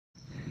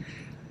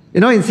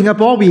In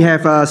Singapore, we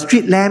have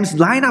street lamps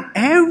lined up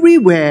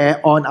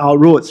everywhere on our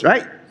roads,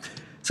 right?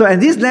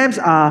 And these lamps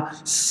are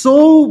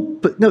so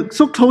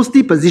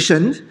closely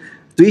positioned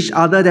to each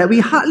other that we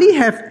hardly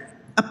have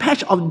a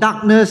patch of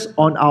darkness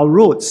on our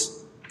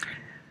roads.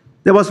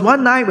 There was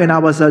one night when I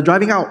was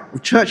driving out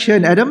of church here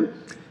in Adam.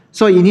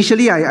 So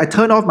initially, I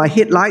turned off my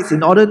headlights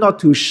in order not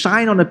to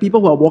shine on the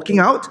people who are walking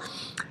out.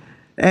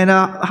 And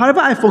however,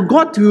 I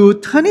forgot to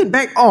turn it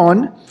back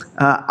on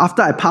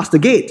after I passed the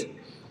gate.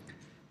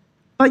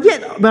 But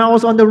yet, when I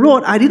was on the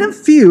road, I didn't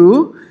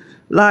feel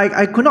like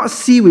I could not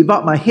see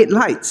without my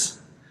headlights.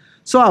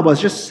 So I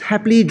was just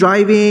happily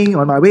driving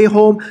on my way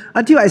home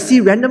until I see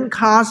random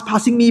cars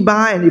passing me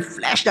by and they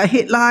flash their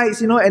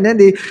headlights, and then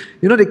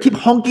they keep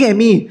honking at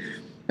me.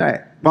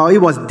 Right? Well, it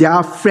was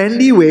their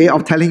friendly way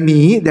of telling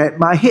me that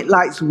my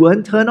headlights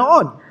weren't turned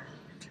on.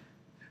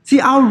 See,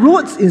 our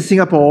roads in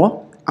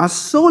Singapore are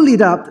so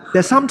lit up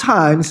that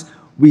sometimes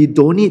we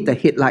don't need the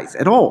headlights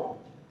at all.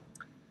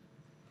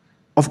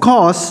 Of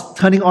course,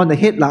 turning on the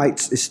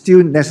headlights is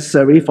still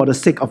necessary for the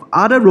sake of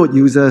other road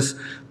users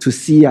to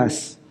see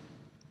us.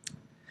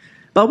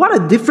 But what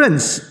a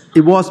difference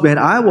it was when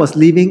I was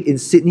living in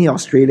Sydney,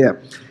 Australia.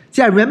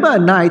 See, I remember a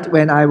night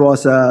when I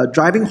was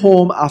driving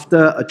home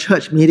after a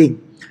church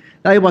meeting.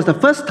 Now, it was the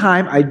first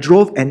time I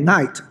drove at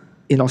night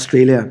in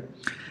Australia.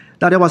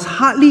 Now, there was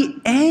hardly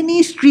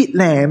any street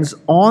lamps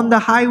on the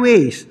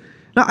highways.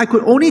 Now, I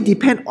could only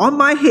depend on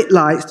my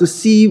headlights to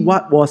see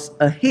what was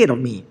ahead of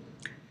me.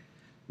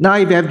 Now,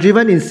 if you have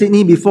driven in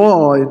Sydney before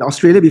or in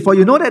Australia before,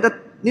 you know that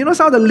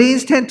some of the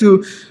lanes tend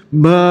to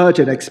merge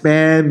and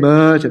expand,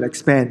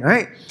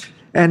 right?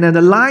 And then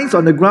the lines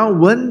on the ground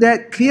weren't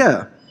that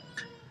clear.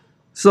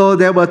 So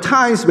there were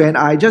times when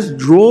I just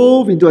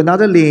drove into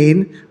another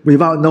lane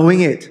without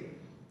knowing it.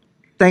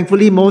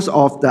 Thankfully, most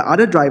of the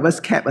other drivers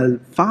kept a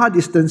far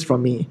distance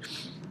from me.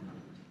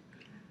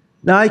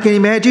 Now, you can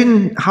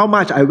imagine how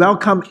much I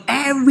welcomed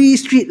every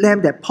street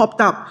lamp that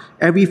popped up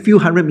every few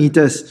hundred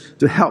meters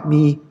to help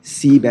me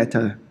see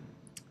better.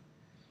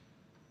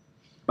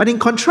 But in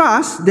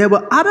contrast, there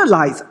were other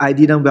lights I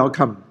didn't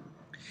welcome.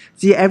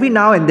 See, every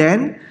now and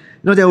then,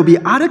 there will be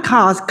other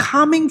cars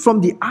coming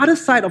from the other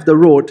side of the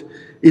road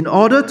in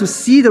order to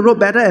see the road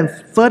better and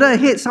further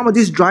ahead. Some of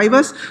these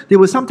drivers, they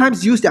will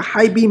sometimes use their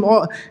high beam,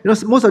 or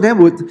most of them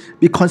would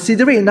be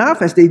considerate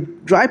enough as they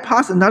drive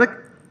past another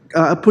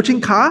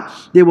approaching car.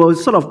 They will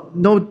sort of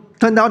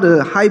turn down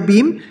the high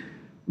beam.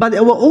 But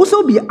there will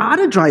also be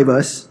other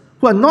drivers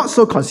who are not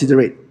so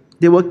considerate.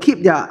 They will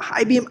keep their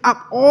high beam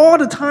up all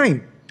the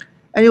time.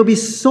 And it will be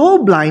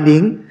so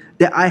blinding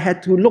that I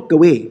had to look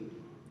away.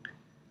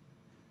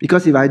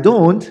 Because if I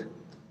don't,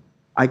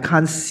 I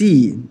can't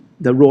see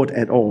the road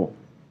at all.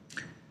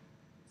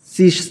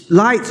 See,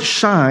 lights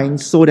shine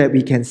so that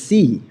we can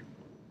see.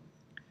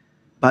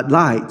 But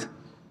light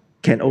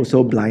can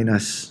also blind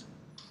us.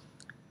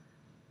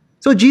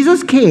 So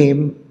Jesus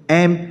came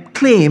and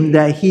claimed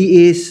that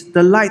He is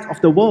the light of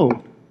the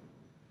world.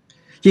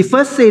 He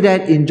first said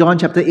that in John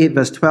chapter 8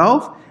 verse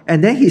 12,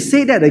 and then He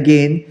said that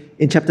again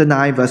in chapter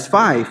 9 verse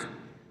 5.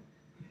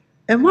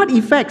 And what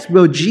effects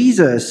will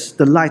Jesus,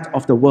 the light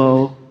of the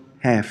world,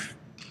 have?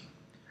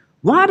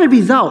 What are the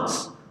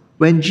results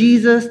when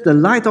Jesus, the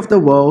light of the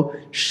world,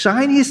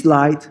 shines His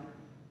light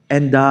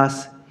and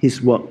does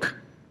His work?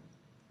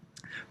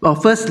 Well,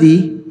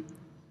 firstly,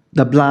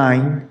 the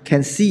blind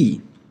can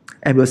see.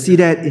 And we'll see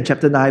that in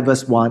chapter 9,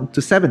 verse 1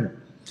 to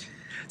 7.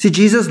 See,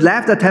 Jesus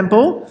left the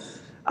temple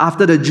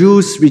after the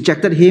Jews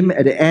rejected Him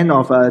at the end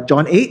of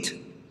John 8.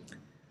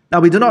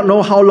 Now, we do not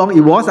know how long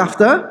it was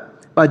after,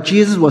 but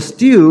Jesus was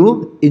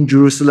still in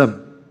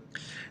Jerusalem.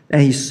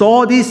 And He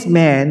saw this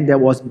man that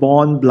was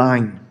born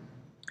blind.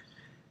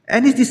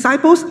 And His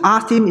disciples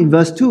asked Him in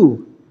verse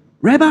 2,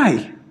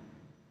 Rabbi,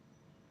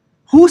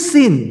 who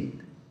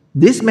sinned,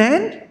 this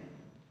man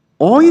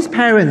or his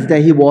parents,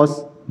 that he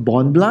was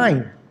born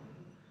blind?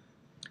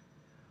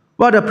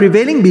 Well, the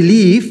prevailing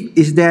belief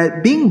is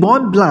that being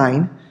born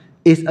blind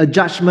is a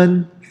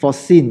judgment for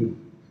sin.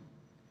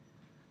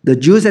 The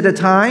Jews at the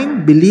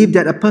time believed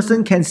that a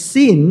person can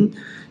sin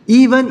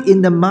even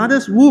in the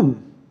mother's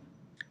womb.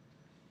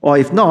 Or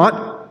if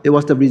not, it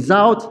was the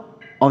result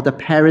of the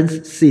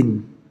parents'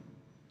 sin.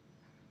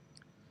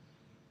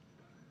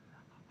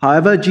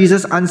 However,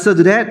 Jesus' answer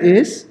to that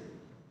is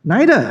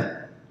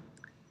neither.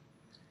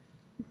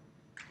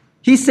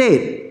 He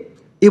said,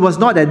 it was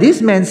not that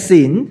this man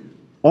sinned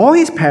or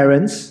his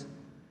parents,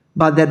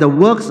 but that the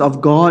works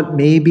of God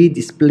may be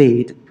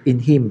displayed in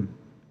him.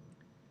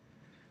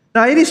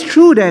 Now, it is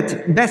true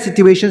that bad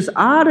situations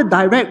are the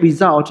direct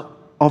result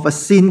of a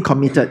sin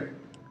committed.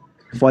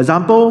 For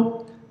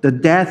example, the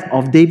death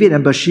of David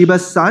and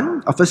Bathsheba's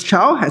son, a first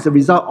child, as a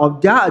result of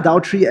their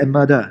adultery and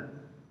murder.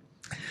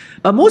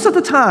 But most of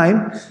the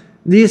time,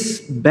 these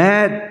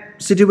bad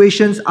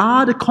situations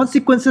are the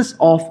consequences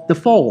of the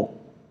fall.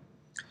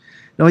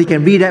 Now, you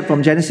can read that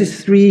from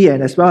Genesis 3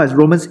 and as well as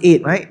Romans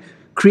 8, right?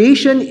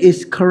 Creation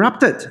is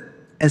corrupted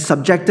and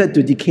subjected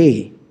to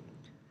decay.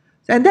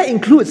 And that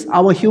includes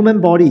our human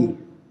body.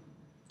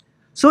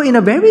 So in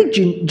a very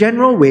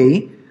general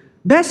way,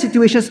 Bad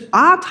situations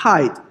are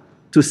tied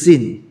to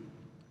sin.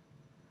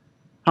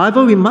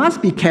 However, we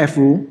must be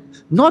careful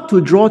not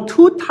to draw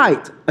too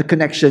tight a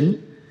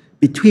connection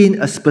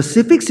between a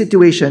specific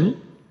situation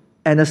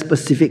and a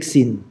specific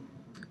sin.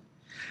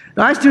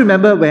 Now, I still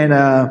remember when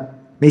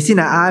Macy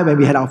and I, when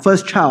we had our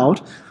first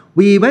child,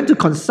 we went to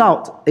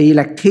consult a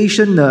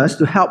lactation nurse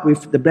to help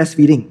with the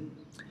breastfeeding.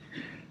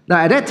 Now,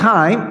 at that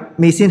time,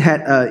 Macy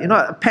had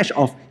a patch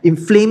of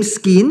inflamed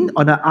skin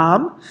on her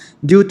arm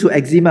due to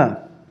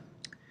eczema.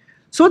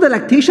 So the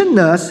lactation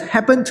nurse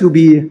happened to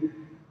be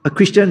a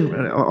Christian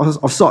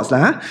of sorts.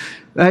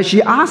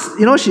 She asked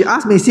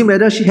Macy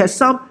whether she had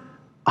some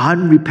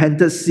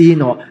unrepented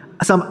sin or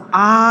some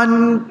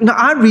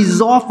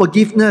unresolved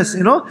forgiveness,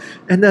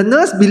 And the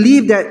nurse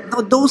believed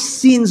that those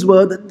sins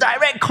were the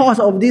direct cause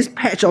of this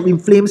patch of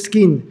inflamed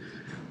skin.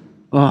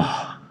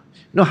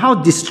 How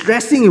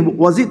distressing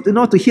was it,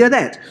 to hear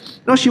that.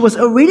 She was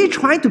already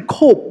trying to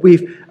cope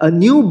with a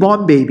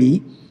newborn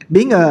baby,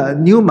 being a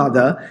new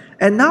mother,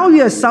 and now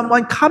you have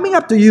someone coming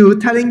up to you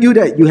telling you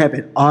that you have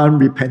an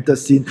unrepented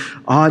sin,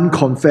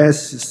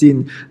 unconfessed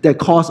sin that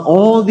caused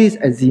all these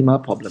eczema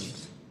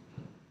problems.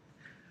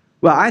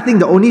 Well, I think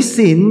the only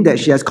sin that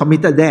she has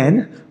committed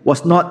then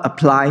was not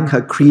applying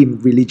her cream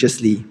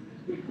religiously.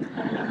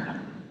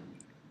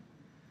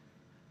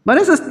 But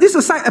this is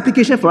a side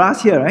application for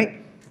us here,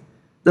 right?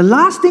 The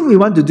last thing we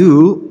want to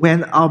do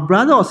when our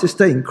brother or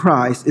sister in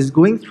Christ is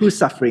going through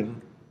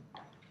suffering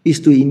is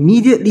to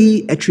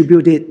immediately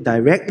attribute it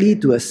directly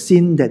to a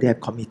sin that they have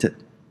committed.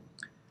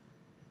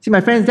 See, my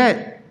friends,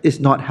 that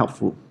is not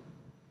helpful.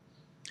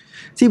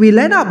 See, we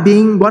end up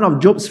being one of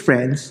Job's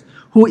friends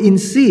who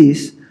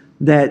insists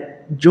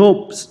that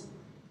Job's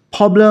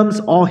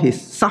problems or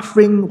his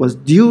suffering was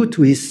due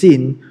to his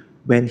sin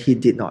when he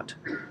did not.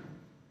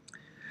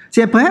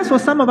 See, and perhaps for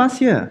some of us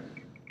here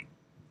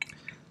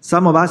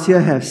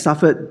have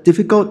suffered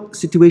difficult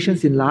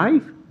situations in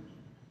life,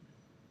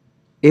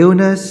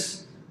 illness,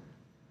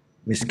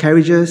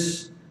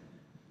 miscarriages,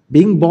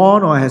 being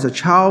born or as a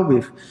child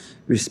with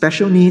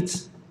special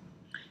needs.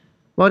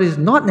 Well, it is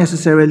not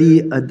necessarily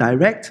a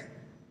direct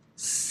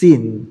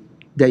sin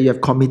that you have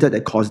committed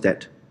that caused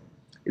that.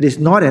 It is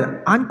not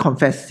an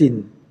unconfessed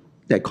sin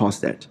that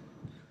caused that.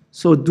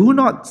 So do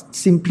not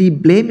simply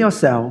blame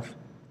yourself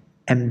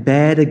and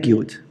bear the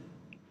guilt.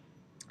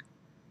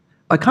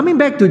 But coming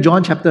back to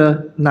John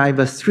chapter 9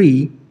 verse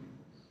 3,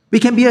 we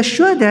can be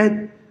assured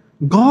that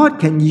God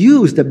can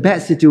use the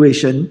bad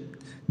situation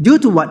due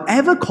to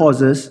whatever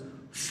causes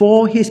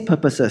for His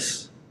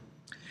purposes.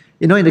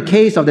 In the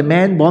case of the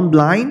man born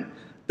blind,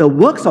 the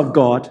works of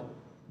God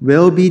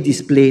will be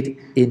displayed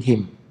in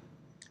him.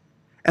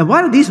 And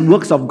what are these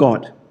works of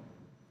God?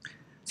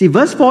 See,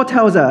 verse 4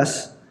 tells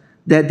us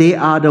that they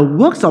are the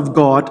works of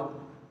God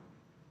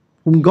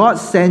whom God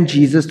sent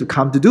Jesus to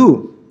come to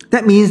do.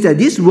 That means that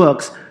these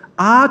works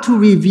are to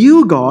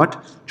reveal God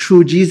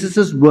through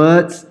Jesus'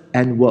 words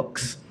and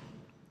works.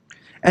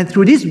 And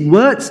through these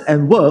words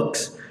and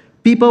works,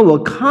 people will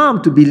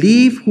come to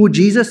believe who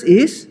Jesus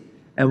is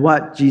and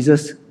what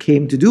Jesus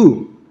came to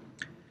do.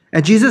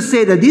 And Jesus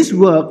said that these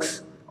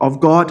works of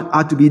God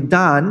are to be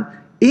done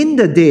in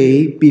the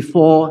day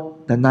before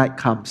the night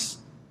comes.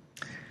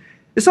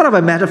 It's sort of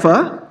a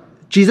metaphor.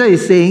 Jesus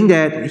is saying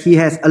that He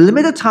has a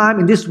limited time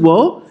in this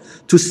world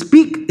to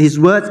speak His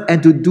words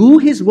and to do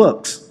His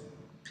works.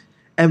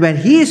 And when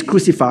He is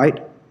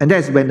crucified, and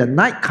that's when the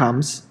night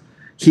comes,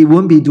 He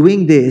won't be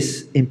doing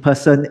this in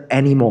person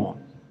anymore.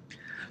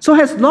 So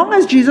as long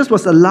as Jesus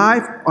was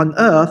alive on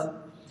earth,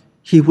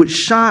 He would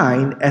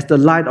shine as the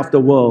light of the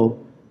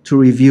world to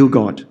reveal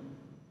God.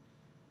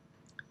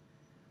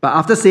 But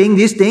after saying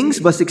these things,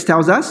 verse 6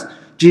 tells us,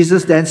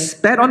 Jesus then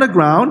spat on the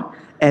ground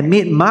and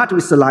made mud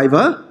with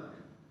saliva.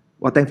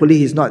 Well, thankfully,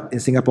 He's not in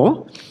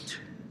Singapore.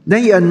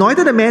 Then He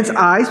anointed the man's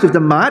eyes with the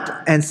mud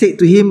and said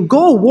to him,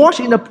 "Go wash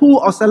in the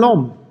pool of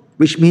Siloam,"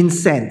 which means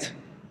sent.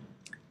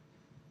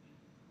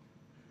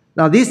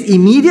 Now, these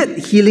immediate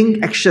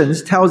healing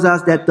actions tells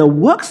us that the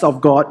works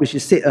of God, which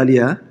is said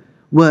earlier,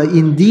 were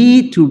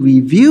indeed to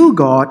reveal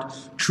God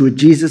through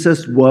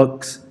Jesus'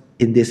 works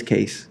in this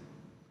case.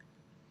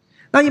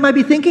 Now, you might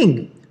be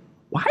thinking,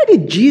 why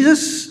did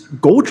Jesus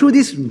go through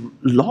this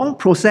long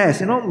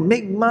process,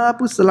 make mud,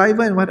 put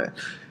saliva and whatever?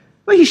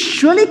 Well, He's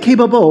surely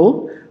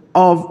capable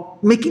of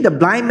making the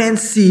blind man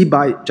see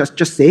by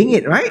just saying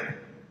it, right?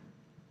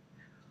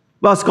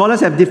 Well, scholars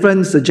have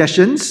different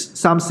suggestions.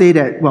 Some say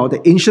that,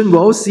 the ancient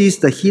world sees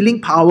the healing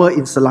power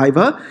in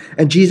saliva,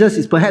 and Jesus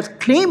is perhaps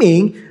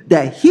claiming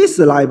that His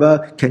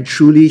saliva can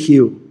truly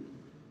heal.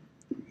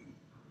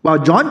 While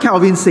John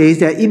Calvin says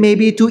that it may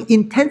be to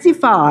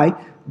intensify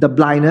the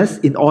blindness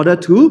in order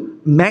to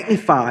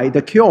magnify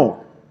the cure.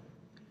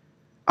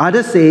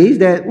 Others say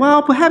that,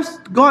 perhaps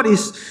God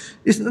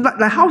is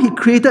like how He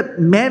created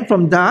man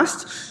from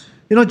dust.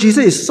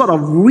 Jesus is sort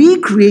of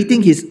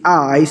recreating His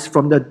eyes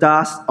from the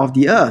dust of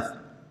the earth.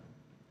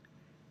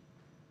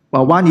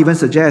 Well, one even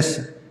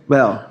suggests,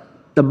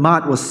 the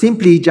mud was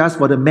simply just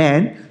for the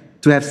man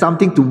to have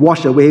something to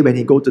wash away when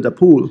he go to the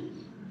pool.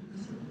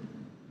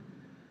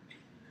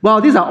 Well,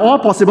 these are all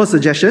possible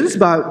suggestions,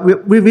 but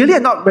we really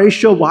are not very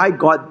sure why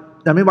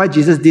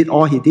Jesus did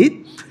all he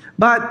did.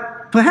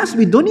 But perhaps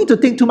we don't need to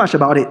think too much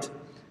about it.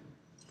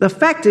 The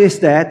fact is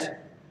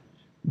that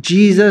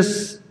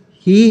Jesus,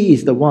 he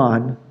is the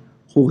one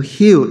who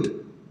healed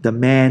the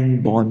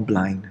man born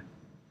blind.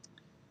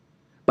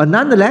 But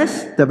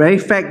nonetheless, the very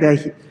fact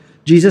that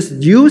Jesus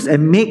used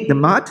and made the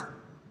mud,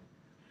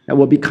 that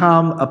will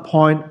become a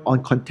point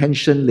on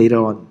contention later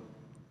on.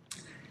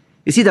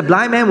 You see, the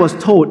blind man was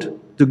told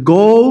to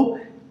go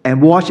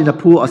and wash in the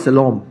pool of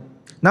Siloam.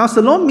 Now,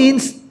 Siloam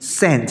means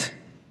sent.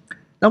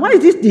 Now, why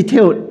is this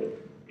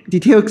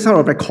detail sort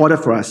of recorded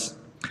for us?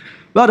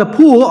 Well, the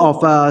pool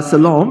of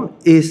Siloam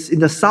is in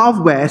the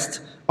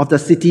southwest of the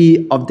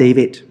city of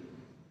David.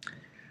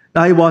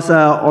 Now, it was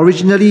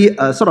originally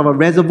sort of a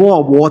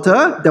reservoir of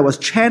water that was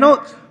channeled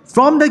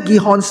from the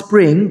Gihon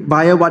spring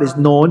via what is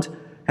known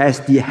as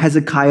the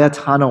Hezekiah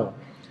Tunnel.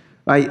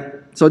 Right?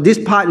 So this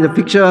part in the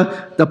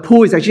picture, the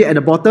pool is actually at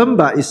the bottom,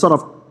 but it's sort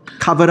of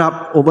covered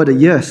up over the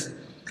years.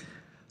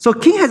 So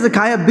King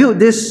Hezekiah built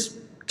this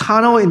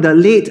tunnel in the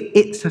late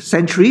 8th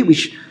century,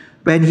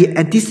 when he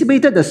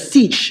anticipated the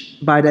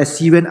siege by the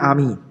Assyrian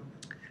army.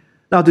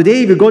 Now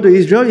today, if you go to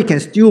Israel, you can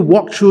still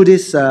walk through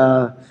this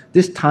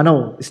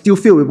tunnel. It's still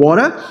filled with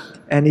water,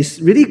 and it's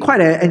really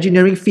quite an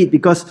engineering feat,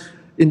 because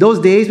in those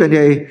days when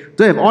they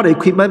don't have all the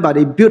equipment, but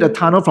they built a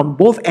tunnel from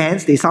both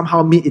ends, they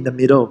somehow meet in the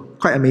middle.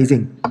 Quite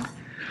amazing.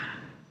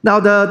 Now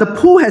the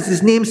pool has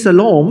its name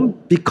Siloam,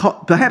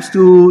 because perhaps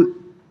to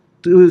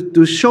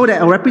show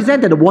that, or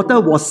represent that the water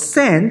was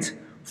sent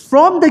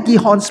from the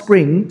Gihon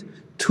spring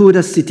to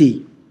the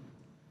city.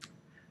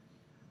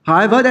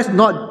 However, that's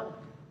not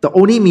the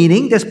only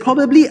meaning. There's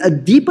probably a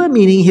deeper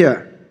meaning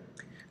here.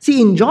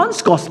 See, in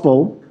John's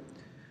Gospel,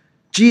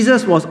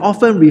 Jesus was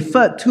often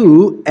referred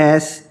to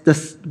as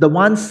the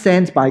one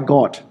sent by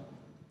God.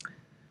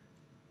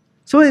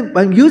 So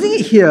when using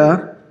it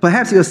here,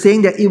 perhaps you're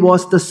saying that it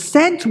was the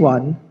sent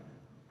one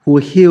who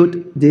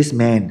healed this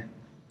man.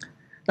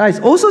 Now, it's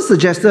also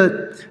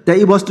suggested that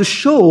it was to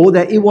show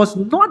that it was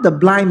not the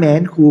blind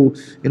man who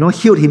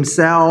healed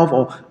himself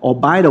or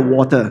by the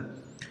water.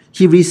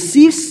 He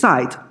received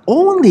sight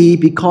only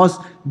because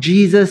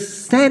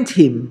Jesus sent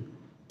him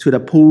to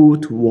the pool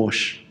to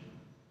wash.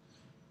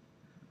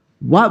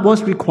 What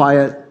was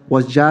required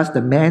was just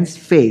the man's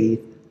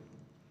faith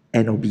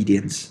and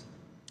obedience.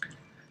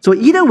 So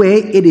either way,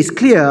 it is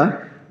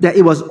clear that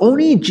it was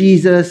only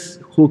Jesus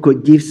who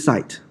could give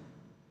sight.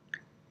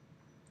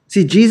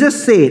 See,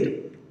 Jesus said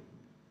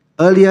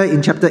earlier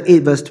in chapter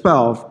 8, verse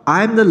 12,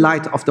 "I am the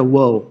light of the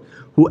world.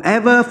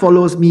 Whoever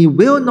follows me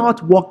will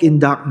not walk in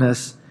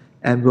darkness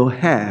and will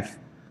have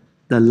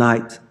the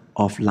light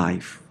of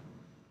life."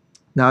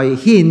 Now it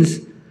hints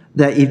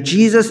that if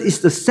Jesus is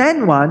the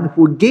sent one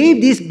who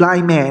gave this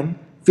blind man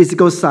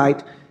physical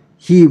sight,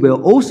 he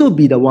will also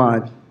be the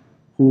one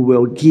who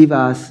will give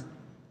us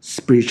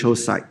spiritual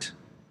sight.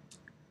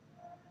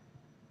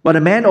 But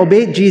the man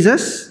obeyed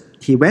Jesus.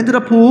 He went to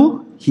the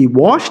pool, he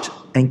washed,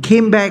 and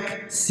came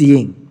back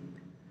seeing.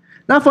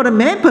 Now for the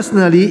man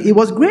personally, it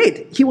was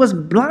great. He was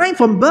blind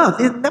from birth.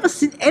 He had never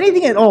seen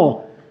anything at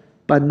all.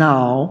 But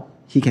now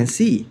he can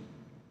see.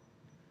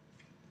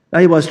 Now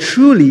it was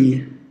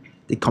truly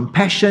the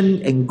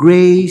compassion and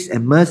grace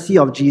and mercy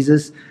of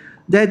Jesus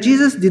that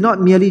Jesus did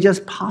not merely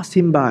just pass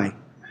him by.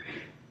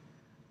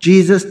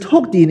 Jesus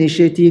took the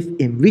initiative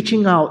in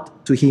reaching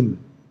out to him.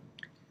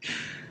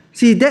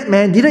 See, that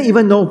man didn't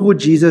even know who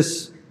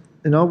Jesus,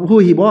 who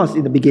he was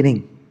in the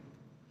beginning.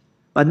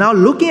 But now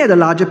looking at the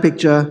larger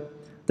picture,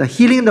 the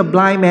healing of the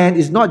blind man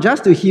is not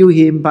just to heal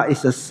him, but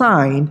it's a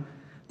sign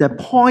that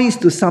points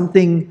to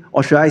something,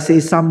 or should I say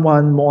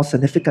someone more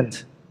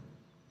significant.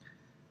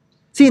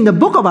 See, in the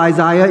book of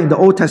Isaiah in the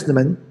Old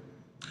Testament,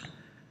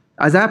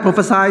 Isaiah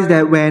prophesies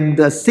that when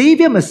the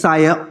Savior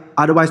Messiah,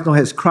 otherwise known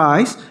as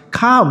Christ,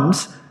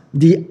 comes,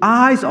 the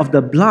eyes of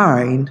the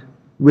blind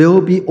will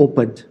be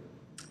opened.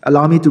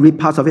 Allow me to read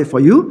parts of it for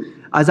you.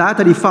 Isaiah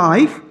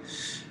 35,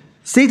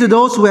 "Say to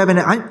those who have an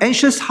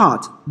anxious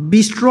heart,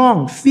 be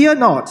strong, fear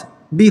not.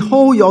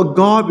 Behold, your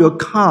God will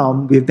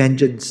come with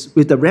vengeance,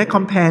 with the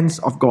recompense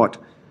of God.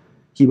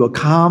 He will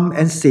come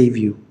and save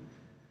you.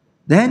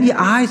 Then the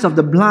eyes of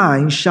the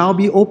blind shall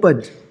be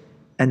opened,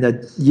 and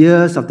the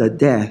ears of the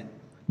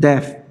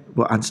deaf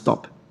will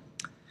unstop."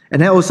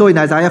 And then also in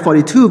Isaiah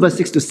 42, verse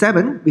 6 to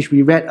 7, which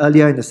we read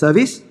earlier in the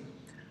service,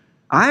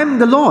 "I am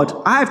the Lord.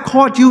 I have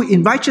called you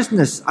in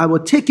righteousness. I will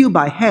take you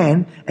by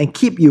hand and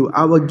keep you.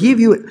 I will give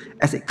you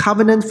as a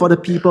covenant for the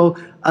people,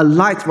 a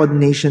light for the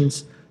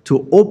nations,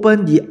 to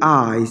open the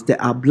eyes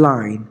that are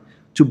blind,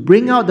 to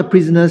bring out the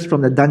prisoners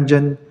from the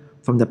dungeon,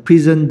 from the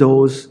prison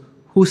those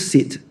who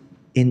sit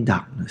in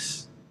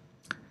darkness."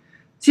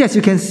 See, as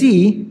you can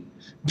see,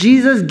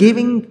 Jesus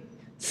giving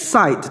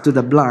sight to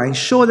the blind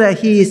show that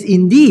he is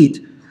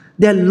indeed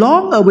that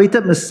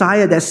long-awaited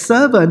Messiah, that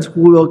servant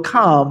who will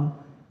come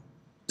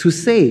to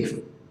save.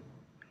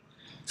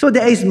 So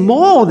there is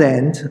more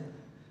than,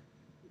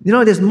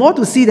 there's more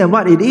to see than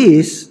what it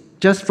is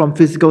just from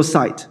physical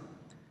sight.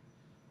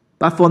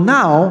 But for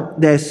now,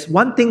 there's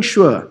one thing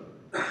sure.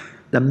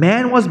 The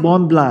man was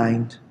born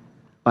blind,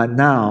 but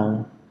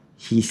now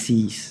he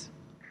sees.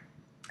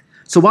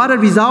 So what are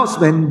the results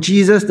when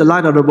Jesus, the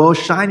light of the world,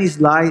 shines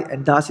his light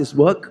and does his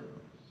work?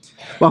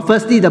 Well,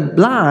 firstly, the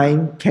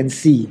blind can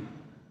see.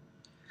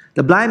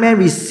 The blind man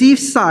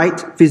receives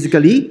sight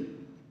physically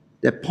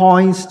that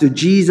points to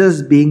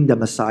Jesus being the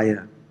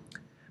Messiah.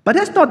 But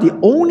that's not the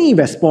only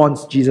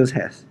response Jesus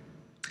has.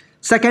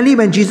 Secondly,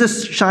 when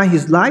Jesus shines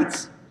his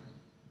lights,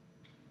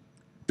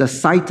 the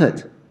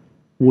sighted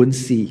won't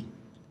see.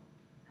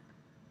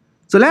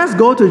 So let's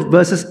go to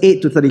verses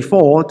 8 to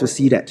 34 to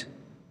see that.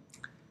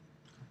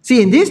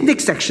 See, in this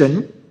next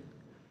section,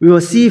 we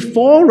will see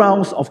 4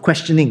 rounds of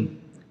questioning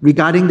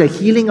regarding the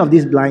healing of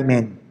this blind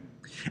man.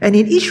 And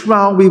in each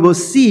round, we will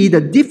see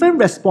the different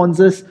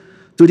responses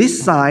to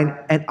this sign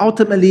and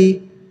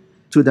ultimately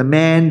to the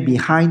man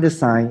behind the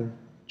sign,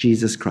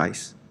 Jesus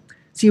Christ.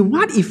 See,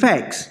 what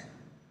effects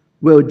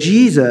will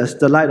Jesus,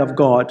 the light of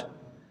God,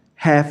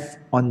 have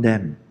on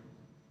them?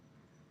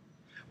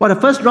 Well, the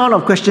first round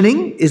of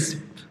questioning is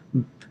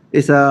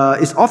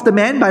of the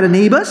man by the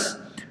neighbors.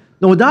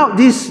 No doubt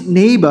these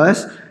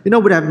neighbors,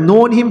 would have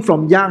known him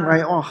from young,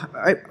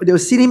 right? They would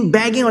see him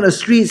begging on the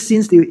streets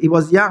since he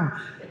was young.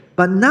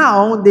 But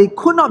now they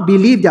could not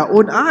believe their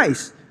own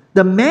eyes.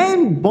 The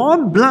man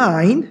born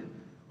blind,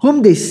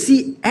 whom they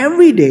see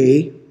every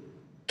day,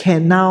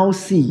 can now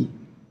see.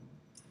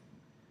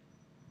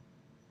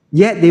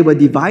 Yet they were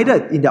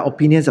divided in their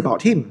opinions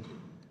about him.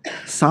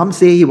 Some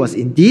say he was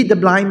indeed the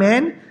blind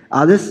man,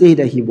 others say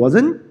that he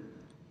wasn't.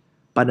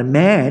 But the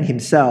man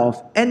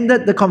himself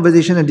ended the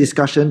conversation and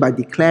discussion by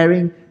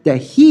declaring that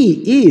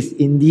he is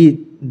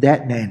indeed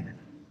that man.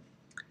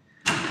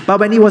 But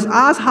when he was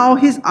asked how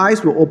his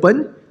eyes were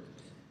opened,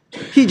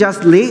 he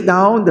just laid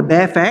down the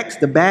bare facts,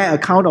 the bare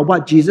account of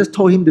what Jesus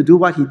told him to do,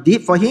 what he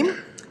did for him.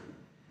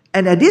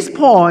 And at this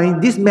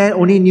point, this man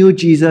only knew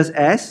Jesus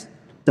as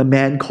the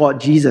man called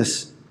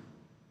Jesus.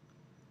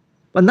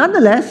 But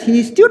nonetheless,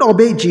 he still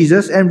obeyed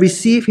Jesus and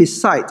received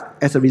his sight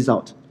as a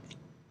result.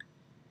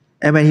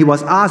 And when he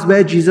was asked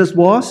where Jesus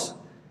was,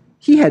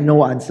 he had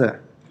no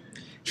answer.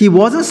 He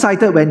wasn't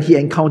sighted when he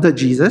encountered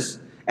Jesus,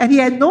 and he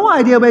had no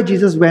idea where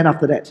Jesus went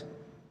after that.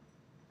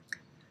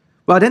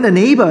 Well, then the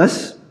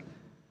neighbors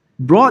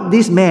brought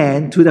this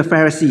man to the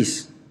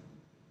Pharisees.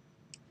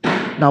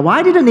 Now,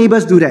 why did the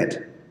neighbors do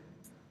that?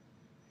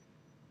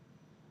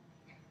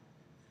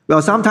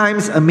 Well,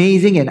 sometimes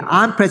amazing and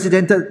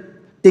unprecedented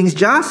things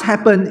just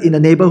happened in the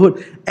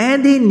neighborhood,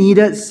 and they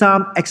needed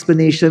some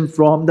explanation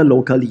from the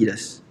local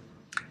leaders.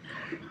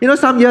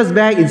 Some years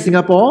back in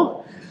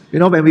Singapore,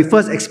 when we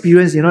first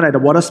experienced, like the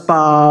water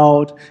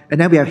spout,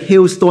 and then we have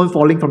hailstone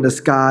falling from the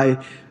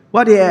sky,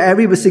 what did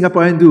every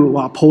Singaporean do?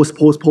 Wow, post,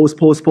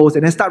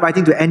 and then start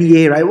writing to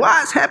NEA, right?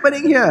 What's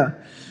happening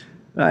here?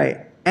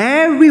 Right?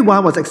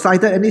 Everyone was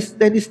excited, and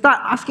then they start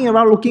asking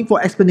around looking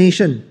for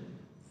explanation.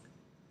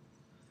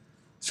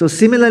 So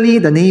similarly,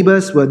 the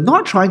neighbors were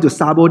not trying to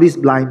sabo this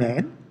blind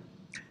man.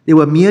 They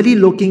were merely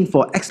looking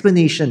for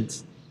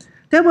explanations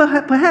that were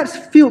perhaps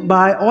fueled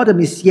by all the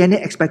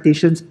messianic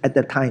expectations at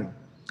that time.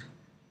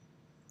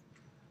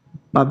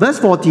 But verse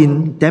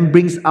 14 then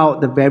brings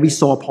out the very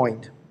sore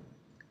point.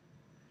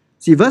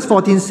 See, verse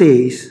 14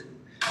 says,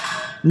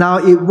 "Now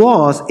it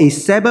was a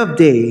Sabbath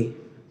day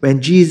when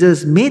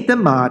Jesus made the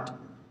mud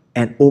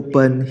and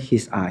opened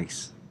his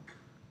eyes."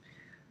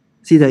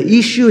 See, the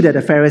issue that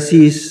the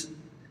Pharisees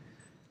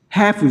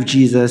have with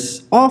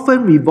Jesus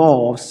often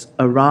revolves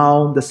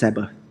around the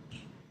Sabbath.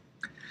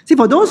 See,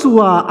 for those who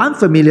are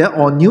unfamiliar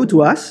or new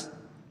to us,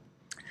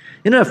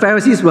 the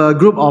Pharisees were a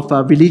group of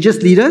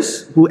religious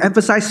leaders who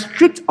emphasized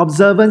strict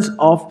observance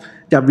of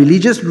their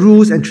religious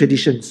rules and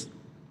traditions.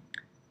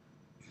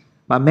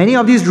 But many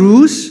of these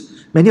rules,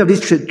 many of these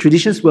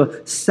traditions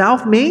were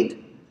self-made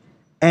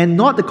and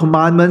not the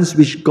commandments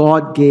which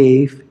God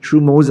gave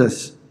through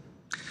Moses.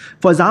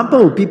 For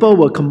example, people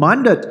were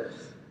commanded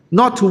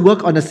not to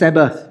work on the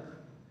Sabbath.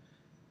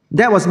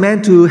 That was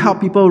meant to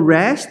help people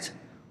rest,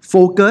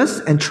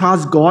 focus, and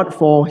trust God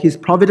for his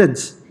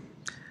providence.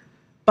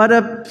 But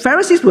the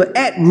Pharisees would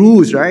add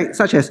rules, right?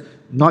 Such as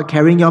not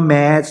carrying your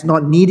mats,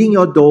 not kneading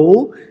your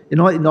dough, in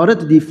order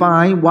to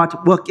define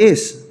what work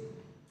is.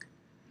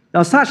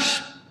 Now,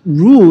 such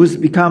rules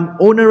become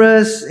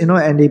onerous,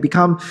 and they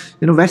become,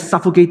 very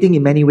suffocating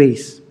in many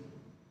ways.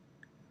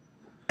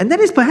 And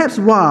that is perhaps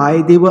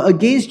why they were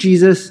against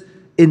Jesus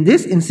in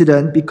this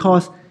incident,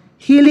 because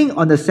healing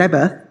on the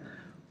Sabbath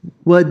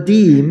were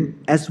deemed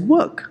as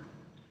work.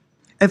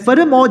 And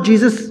furthermore,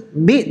 Jesus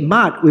made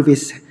mud with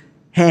his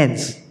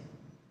hands.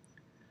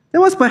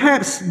 That was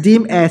perhaps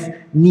deemed as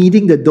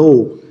kneading the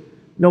dough,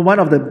 one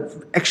of the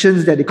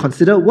actions that they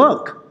considered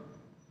work.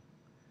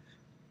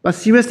 But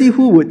seriously,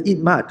 who would eat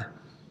mud?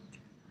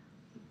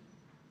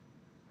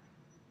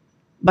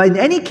 But in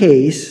any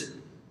case,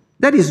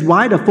 that is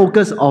why the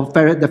focus of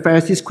the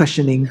Pharisees'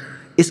 questioning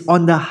is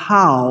on the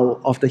how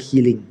of the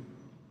healing.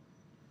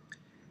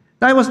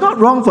 Now, it was not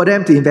wrong for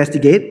them to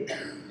investigate,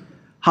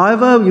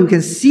 However, you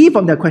can see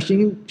from their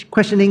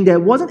questioning there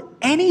wasn't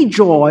any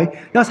joy,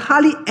 there was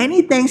hardly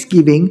any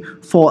thanksgiving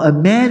for a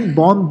man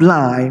born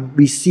blind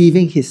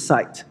receiving his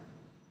sight.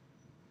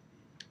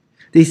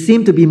 They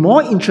seemed to be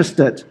more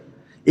interested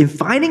in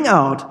finding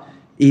out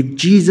if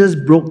Jesus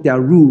broke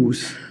their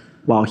rules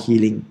while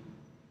healing.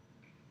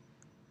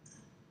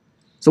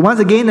 So once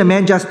again, the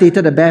man just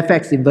stated the bare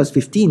facts in verse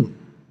 15.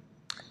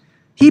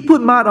 He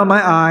put mud on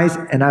my eyes,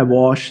 and I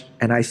wash,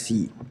 and I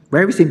see.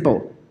 Very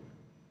simple.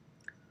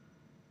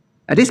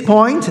 At this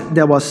point,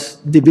 there was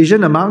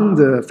division among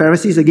the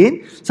Pharisees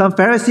again. Some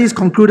Pharisees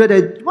concluded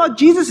that, well,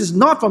 Jesus is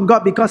not from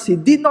God because he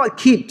did not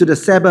keep to the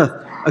Sabbath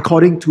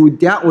according to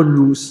their own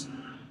rules.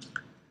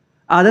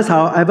 Others,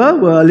 however,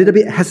 were a little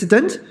bit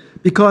hesitant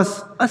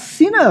because a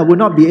sinner would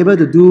not be able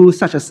to do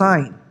such a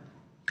sign.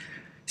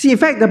 See, in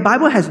fact, the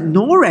Bible has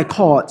no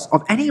records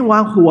of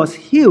anyone who was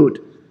healed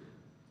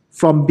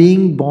from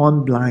being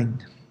born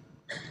blind.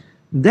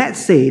 That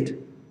said,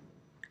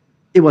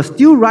 it was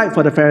still right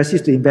for the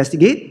Pharisees to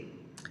investigate,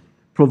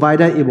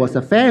 provided it was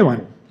a fair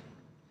one.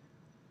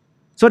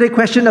 So they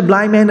questioned the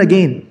blind man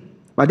again,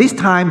 but this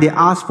time they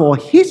asked for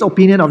his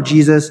opinion of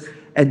Jesus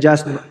and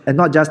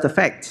not just the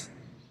facts.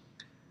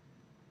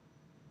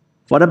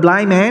 For the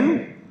blind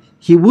man,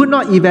 he would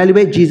not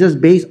evaluate Jesus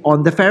based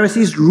on the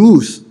Pharisees'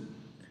 rules.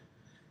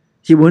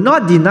 He would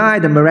not deny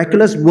the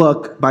miraculous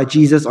work by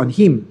Jesus on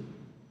him.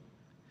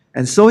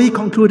 And so he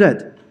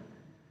concluded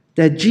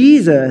that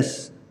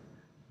Jesus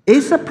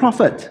is a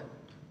prophet.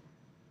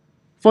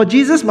 For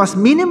Jesus must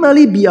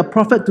minimally be a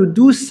prophet to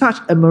do such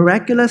a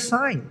miraculous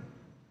sign.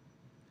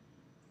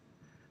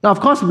 Now, of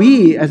course,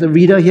 we as a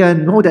reader here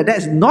know that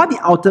that's not the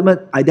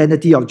ultimate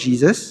identity of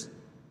Jesus,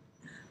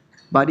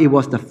 but it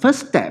was the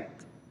first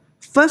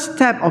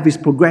step of his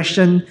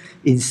progression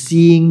in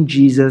seeing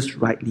Jesus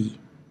rightly.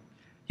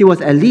 He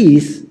was at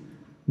least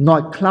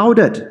not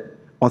clouded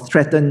or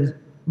threatened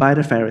by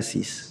the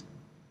Pharisees.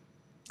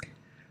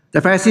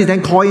 The Pharisees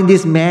then call in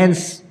this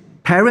man's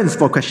parents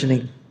for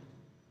questioning.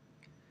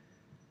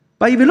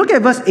 But if you look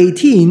at verse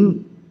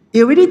 18,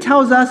 it already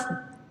tells us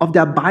of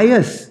their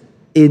bias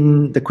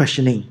in the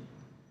questioning.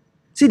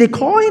 See, they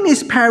call in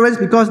his parents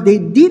because they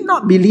did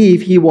not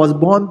believe he was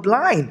born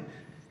blind.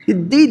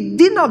 They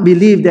did not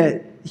believe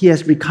that he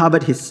has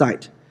recovered his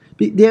sight.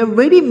 They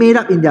already made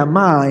up in their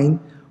mind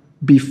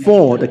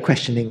before the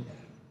questioning.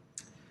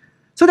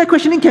 So that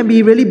questioning can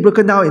be really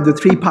broken down into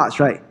three parts,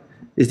 right?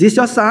 Is this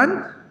your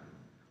son?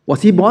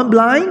 Was he born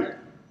blind?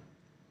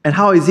 And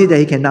how is it that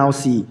he can now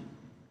see?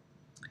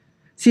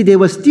 See, they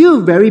were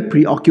still very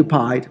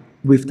preoccupied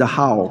with the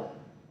how.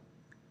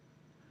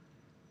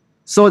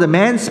 So the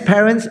man's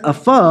parents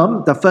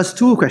affirmed the first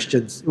two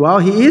questions. Well,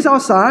 he is our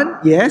son.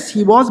 Yes,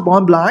 he was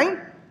born blind.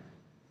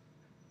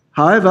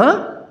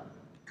 However,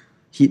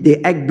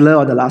 they act blur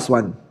on the last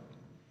one.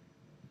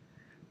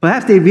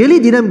 Perhaps they really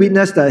didn't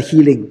witness the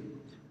healing.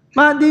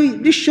 But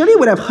they surely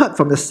would have heard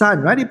from the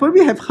son, right? They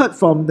probably have heard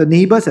from the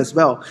neighbors as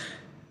well.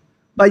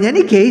 But in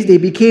any case, they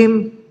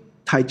became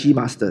Tai Chi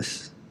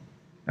masters.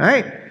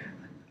 Right?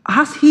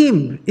 Ask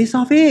him, is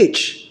of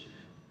age.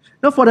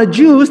 Now, for the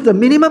Jews, the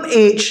minimum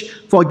age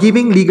for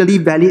giving legally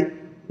valid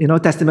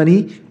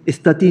testimony is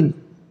 13.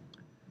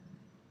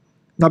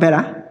 Not bad,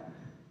 huh?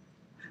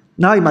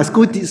 Now, if my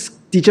school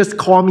teachers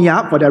call me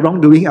up for their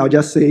wrongdoing, I'll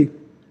just say,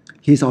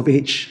 he's of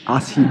age,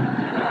 ask him.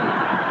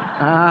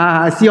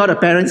 I see all the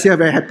parents here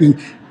very happy.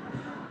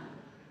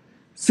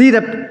 See,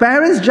 the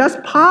parents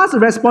just passed the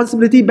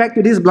responsibility back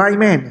to this blind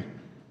man.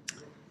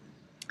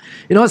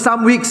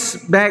 Some weeks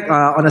back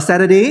on a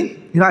Saturday,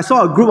 I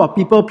saw a group of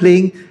people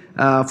playing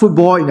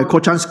football in the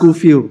Kochan school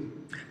field.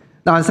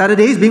 Now, on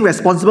Saturdays, being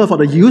responsible for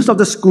the use of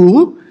the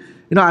school,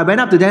 I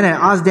went up to them and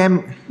asked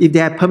them if they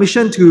had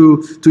permission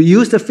to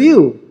use the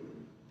field.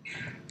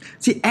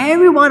 See,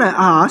 everyone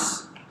I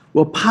asked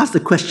will pass the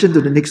question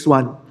to the next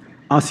one.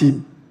 Ask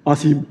him,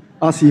 ask him,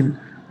 ask him.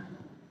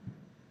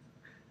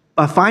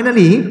 But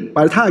finally,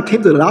 by the time I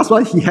came to the last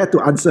one, he had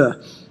to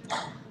answer.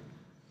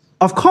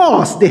 Of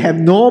course, they have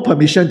no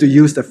permission to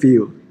use the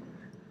field.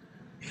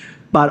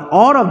 But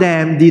all of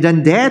them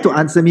didn't dare to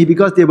answer me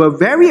because they were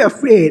very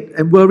afraid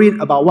and worried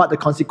about what the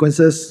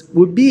consequences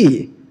would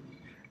be.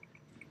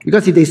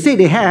 Because if they say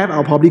they have,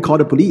 I'll probably call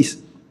the police.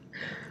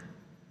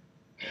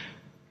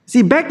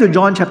 See, back to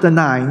John chapter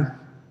 9,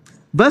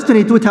 verse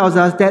 22 tells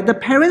us that the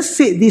parents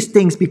said these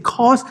things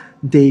because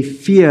they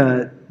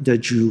feared the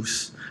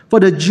Jews. For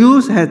the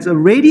Jews had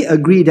already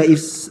agreed that if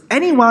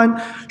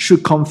anyone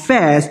should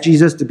confess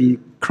Jesus to be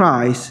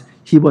Christ,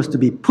 he was to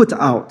be put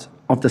out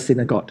of the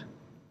synagogue.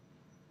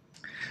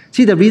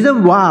 See, the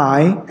reason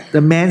why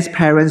the man's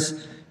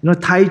parents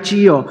Tai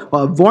Chi or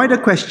avoid the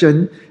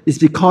question is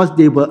because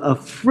they were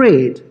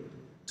afraid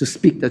to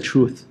speak the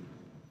truth.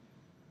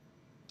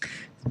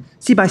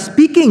 See, by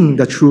speaking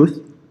the truth,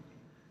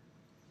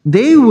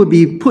 they would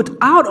be put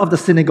out of the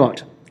synagogue.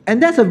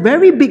 And that's a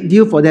very big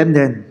deal for them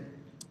then.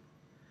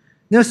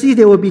 See,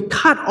 they will be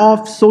cut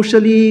off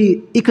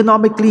socially,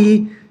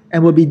 economically,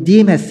 and will be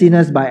deemed as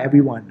sinners by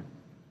everyone.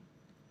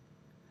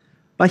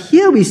 But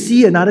here we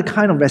see another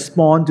kind of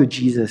response to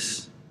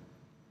Jesus.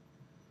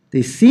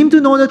 They seem to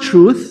know the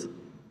truth,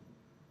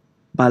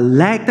 but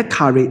lack the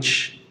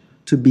courage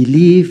to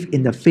believe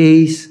in the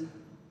face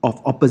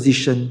of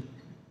opposition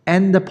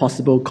and the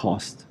possible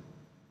cost.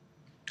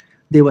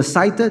 They were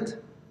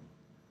sighted,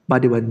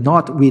 but they were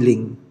not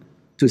willing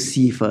to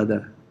see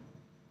further.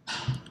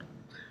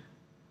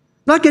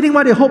 Not getting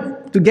what they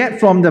hoped to get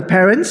from the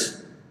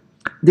parents,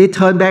 they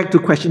turned back to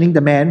questioning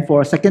the man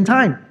for a second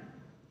time.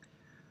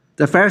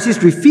 The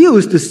Pharisees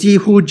refused to see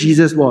who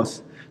Jesus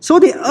was. So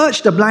they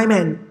urged the blind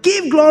man,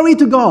 give glory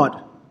to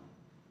God.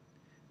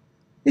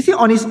 You see,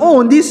 on its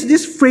own,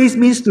 this phrase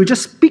means to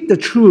just speak the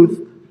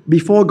truth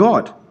before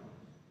God.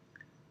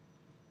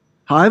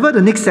 However,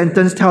 the next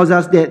sentence tells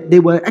us that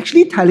they were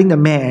actually telling the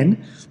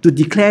man to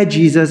declare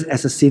Jesus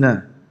as a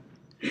sinner.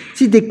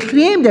 See, they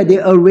claim that they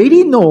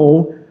already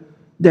know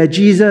that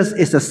Jesus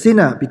is a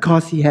sinner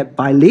because he had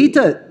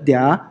violated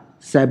their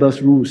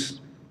Sabbath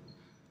rules.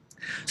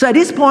 So at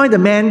this point, the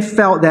man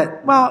felt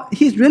that, well,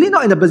 he's really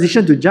not in a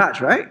position to judge,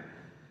 right?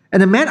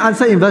 And the man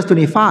answered in verse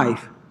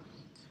 25,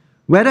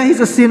 whether he's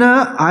a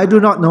sinner, I do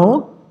not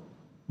know.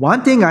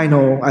 One thing I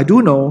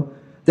do know,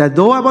 that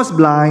though I was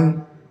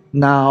blind,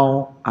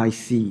 now I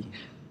see.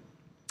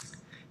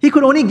 He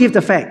could only give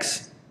the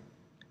facts.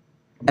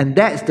 And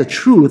that's the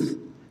truth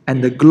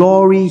and the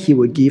glory he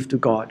would give to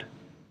God.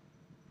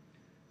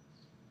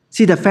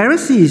 See, the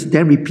Pharisees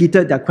then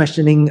repeated their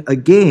questioning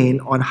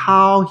again on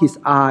how his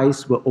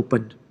eyes were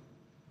opened.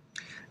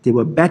 They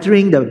were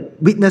battering the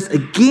witness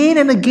again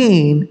and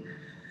again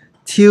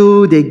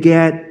till they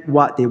get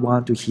what they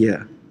want to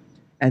hear.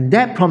 And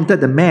that prompted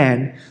the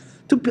man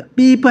to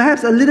be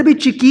perhaps a little bit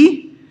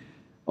cheeky,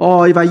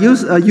 or if I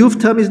use a youth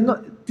term, he's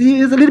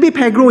a little bit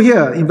pegro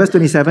here in verse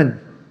 27.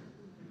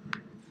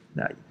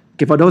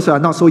 Okay, for those who are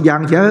not so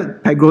young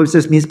here, pegro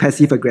just means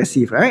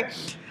passive-aggressive, right?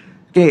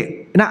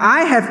 Okay, now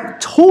I have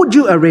told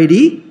you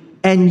already,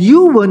 and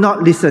you will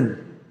not listen.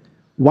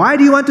 Why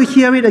do you want to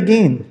hear it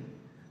again?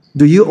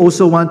 Do you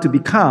also want to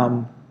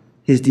become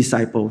his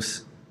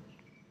disciples?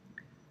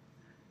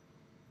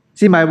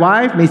 See, my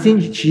wife,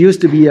 Macy, she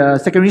used to be a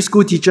secondary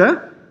school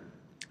teacher.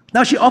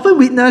 Now, she often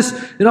witnessed,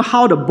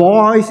 how the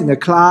boys in the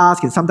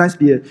class can sometimes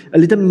be a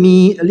little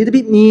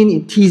bit mean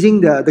in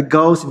teasing the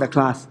girls in the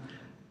class.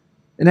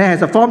 And then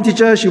as a form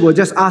teacher, she will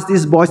just ask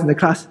these boys in the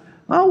class,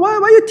 oh, why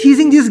are you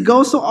teasing these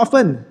girls so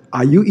often?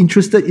 Are you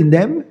interested in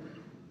them?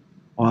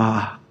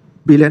 Wow,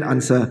 brilliant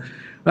answer.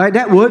 Right?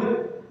 That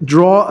would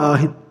draw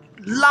a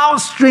loud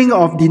string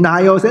of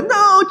denials and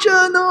no,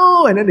 Cher,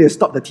 no, and then they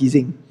stop the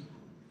teasing.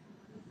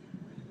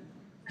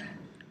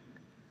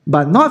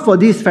 But not for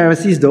these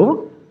Pharisees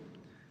though.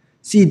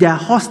 See, their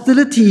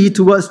hostility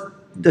towards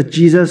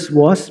Jesus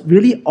was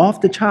really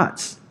off the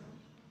charts.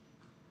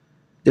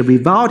 They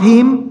reviled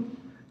him,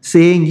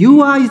 saying,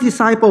 you are his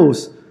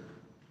disciples.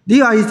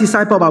 They are his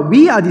disciples, but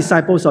we are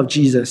disciples of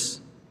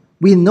Jesus.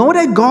 We know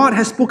that God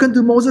has spoken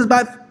to Moses,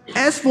 but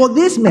as for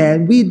this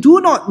man, we do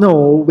not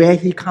know where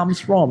he comes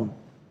from.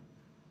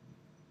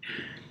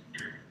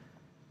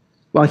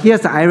 Well,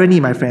 here's the irony,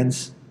 my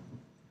friends.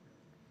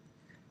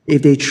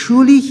 If they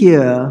truly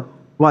hear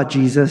what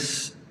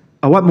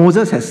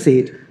Moses has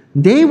said,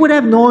 they would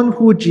have known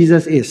who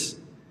Jesus is.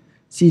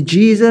 See,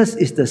 Jesus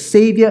is the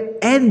Savior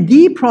and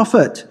the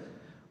prophet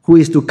who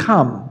is to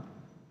come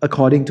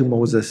according to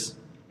Moses.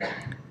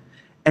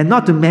 And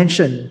not to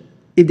mention,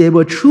 if they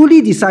were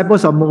truly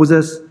disciples of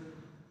Moses,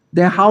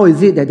 then how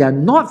is it that they are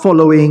not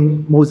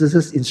following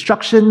Moses'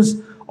 instructions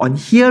on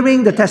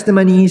hearing the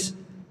testimonies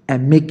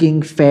and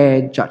making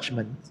fair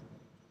judgments?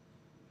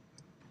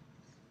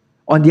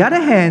 On the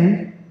other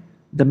hand,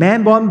 the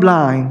man born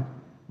blind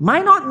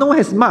might not know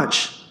as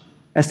much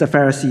as the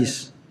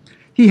Pharisees.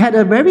 He had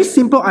a very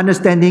simple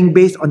understanding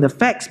based on the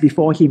facts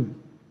before him.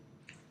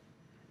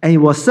 And it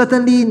was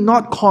certainly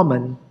not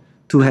common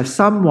to have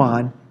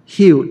someone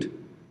healed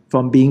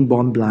from being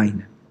born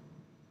blind.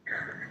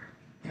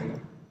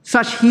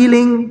 Such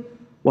healing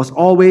was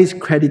always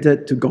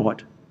credited to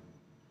God.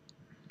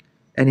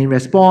 And in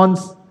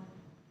response,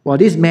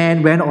 this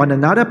man went on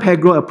another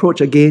pegro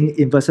approach again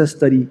in verses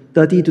 30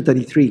 to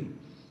 33.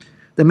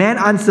 The man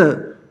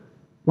answered,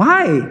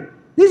 why?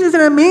 This is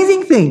an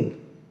amazing thing.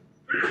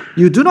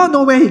 You do not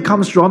know where he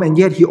comes from, and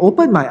yet he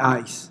opened my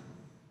eyes.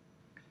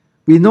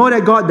 We know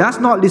that God does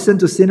not listen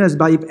to sinners,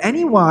 but if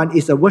anyone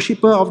is a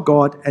worshipper of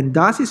God and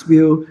does his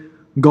will,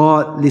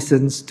 God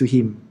listens to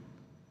him.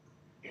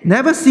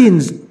 Never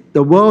since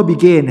the world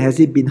began has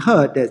it been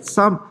heard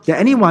that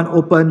anyone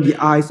opened the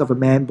eyes of a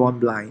man born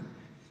blind.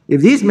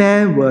 If this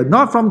man were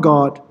not from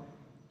God,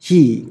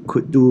 he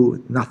could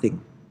do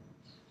nothing.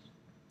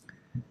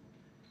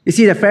 You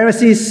see, the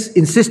Pharisees'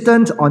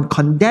 insistence on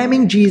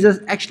condemning Jesus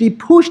actually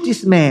pushed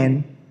this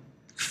man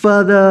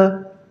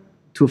further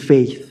to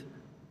faith.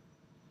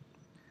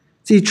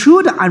 See,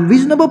 through the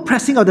unreasonable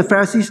pressing of the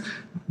Pharisees,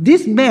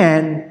 this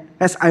man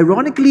has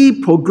ironically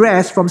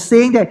progressed from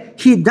saying that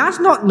he does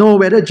not know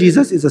whether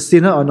Jesus is a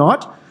sinner or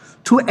not,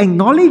 to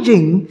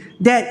acknowledging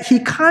that he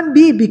can't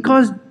be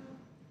because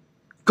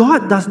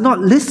God does not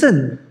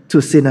listen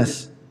to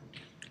sinners.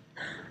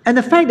 And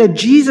the fact that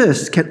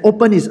Jesus can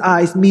open his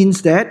eyes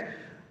means that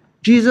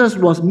Jesus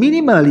was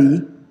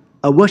minimally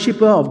a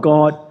worshipper of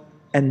God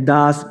and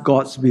does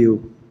God's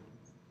will.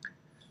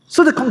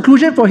 So the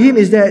conclusion for him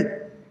is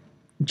that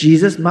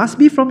Jesus must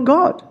be from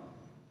God.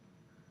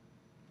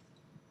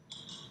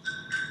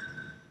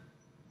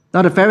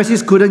 Now the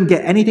Pharisees couldn't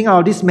get anything out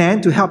of this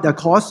man to help their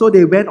cause, so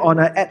they went on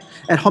an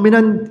ad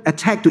hominem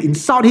attack to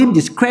insult him,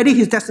 discredit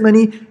his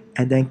testimony,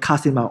 and then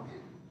cast him out.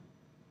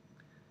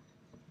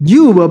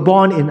 You were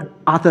born in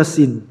utter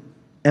sin,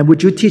 and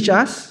would you teach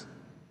us?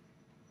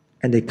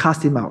 And they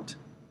cast him out.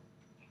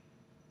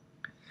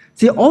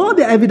 See, all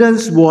the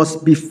evidence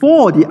was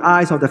before the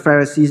eyes of the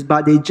Pharisees,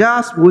 but they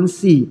just wouldn't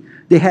see.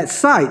 They had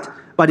sight,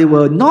 but they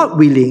were not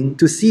willing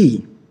to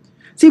see.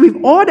 See,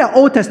 with all their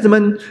Old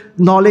Testament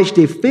knowledge,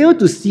 they failed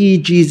to see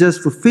Jesus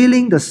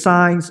fulfilling the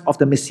signs of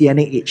the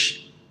Messianic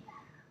age.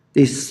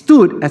 They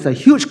stood as a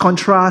huge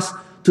contrast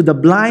to the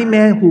blind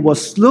man who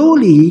was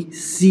slowly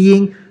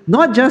seeing,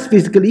 not just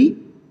physically,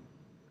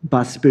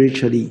 but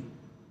spiritually.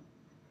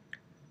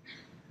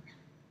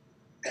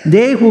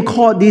 They who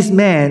called this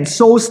man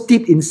so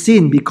steeped in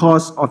sin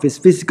because of his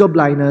physical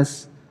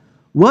blindness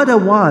were the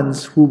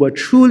ones who were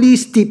truly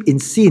steeped in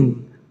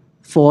sin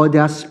for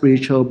their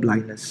spiritual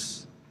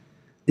blindness.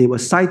 They were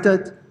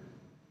sighted,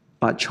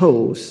 but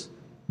chose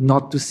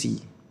not to see.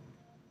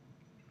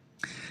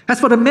 As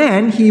for the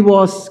man, he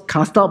was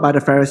cast out by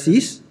the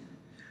Pharisees.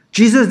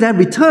 Jesus then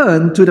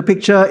returned to the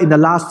picture in the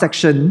last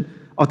section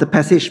of the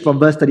passage from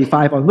verse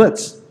 35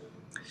 onwards.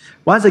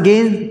 Once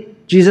again,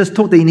 Jesus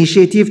took the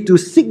initiative to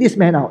seek this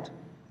man out.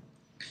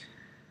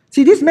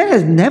 See, this man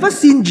has never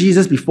seen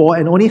Jesus before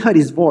and only heard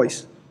his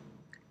voice.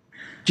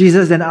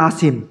 Jesus then asked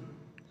him,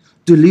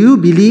 "Do you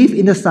believe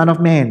in the Son of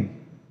Man?"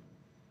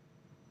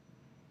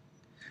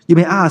 You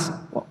may ask,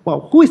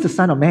 well, who is the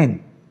Son of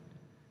Man?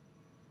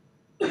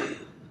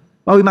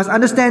 Well, we must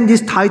understand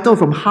this title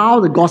from how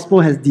the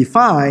Gospel has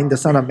defined the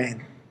Son of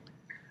Man.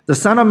 The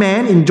Son of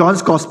Man in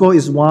John's Gospel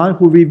is one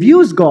who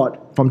reveals God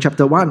from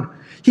chapter 1.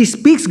 He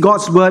speaks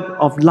God's word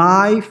of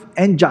life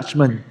and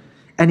judgment,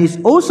 and is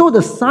also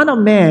the Son of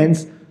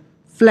Man's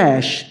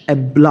flesh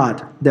and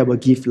blood that will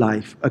give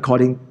life,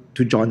 according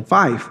to John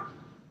 5.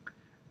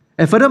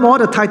 And furthermore,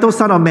 the title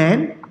Son of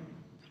Man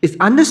is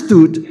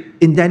understood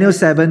in Daniel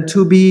 7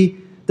 to be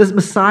the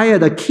Messiah,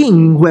 the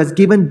King who has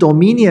given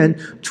dominion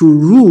to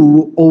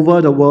rule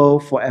over the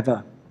world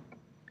forever.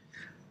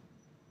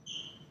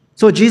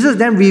 So Jesus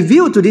then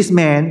revealed to this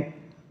man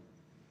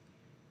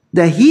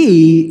that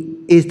he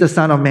is the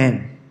Son of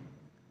Man.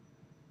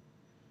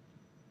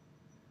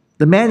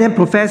 The man then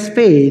professed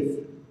faith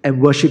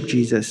and worshipped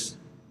Jesus.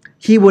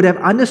 He would have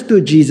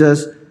understood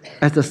Jesus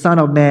as the Son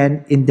of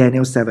Man in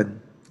Daniel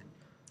 7,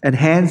 and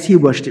hence he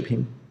worshipped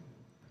him.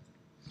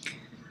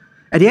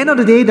 At the end of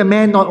the day, the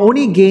man not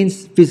only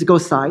gains physical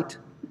sight,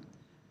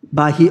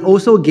 but he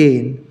also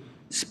gained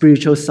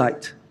spiritual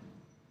sight.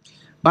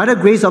 By the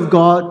grace of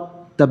God,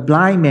 the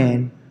blind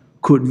man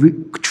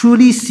could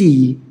truly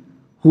see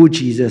who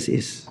Jesus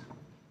is.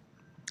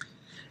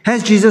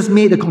 Hence, Jesus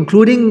made the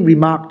concluding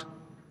remark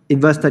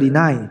in verse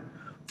 39.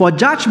 For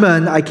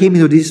judgment I came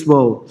into this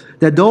world,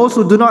 that those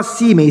who do not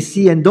see may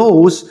see, and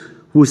those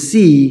who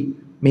see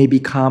may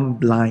become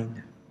blind.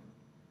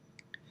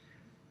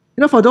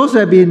 You know, for those who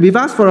have been with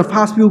us for the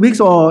past few weeks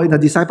or in a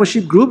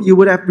discipleship group, you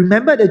would have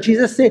remembered that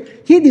Jesus said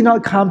he did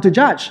not come to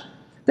judge.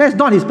 That's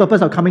not his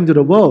purpose of coming to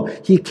the world.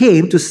 He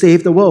came to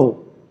save the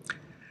world.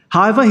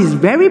 However, his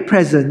very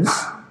presence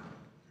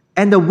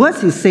and the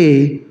words he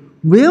says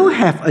will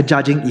have a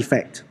judging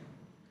effect.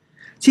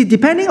 See,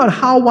 depending on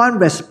how one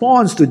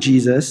responds to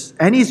Jesus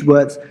and his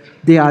words,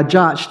 they are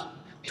judged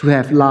to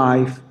have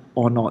life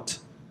or not.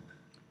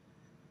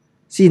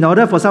 See, in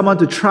order for someone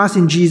to trust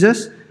in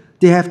Jesus,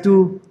 they have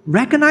to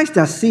recognize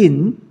their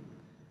sin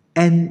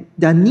and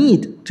their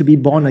need to be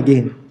born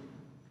again.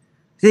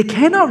 They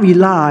cannot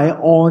rely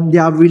on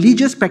their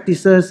religious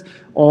practices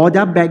or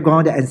their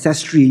background, their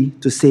ancestry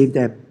to save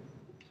them.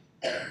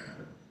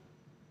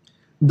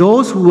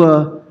 Those who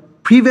were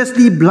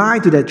previously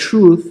blind to the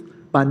truth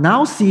but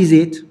now sees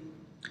it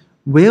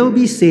will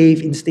be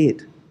saved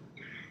instead.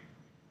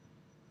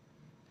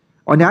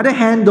 On the other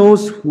hand,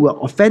 those who were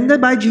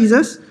offended by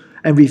Jesus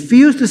and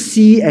refuse to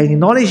see and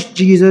acknowledge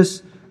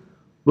Jesus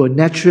will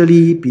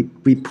naturally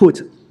be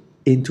put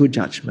into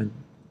judgment.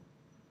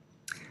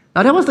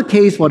 Now that was the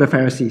case for the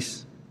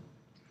Pharisees.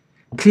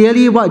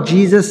 Clearly what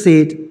Jesus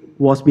said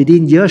was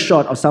within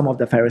earshot of some of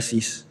the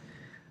Pharisees.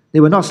 They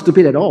were not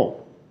stupid at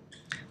all.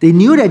 They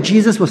knew that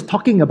Jesus was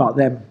talking about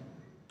them.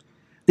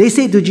 They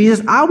said to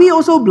Jesus, "Are we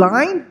also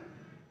blind?"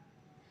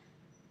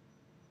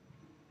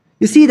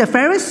 You see, the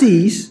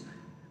Pharisees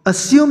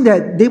assumed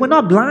that they were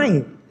not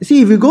blind. You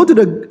see, if you go to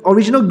the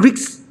original Greek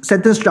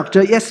sentence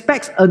structure, it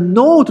expects a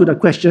no to the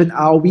question,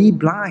 "Are we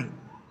blind?"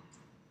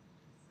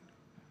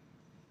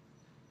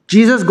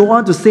 Jesus goes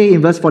on to say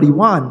in verse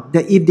 41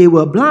 that if they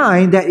were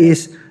blind, that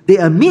is, they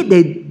admit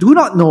they do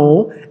not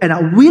know and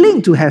are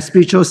willing to have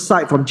spiritual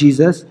sight from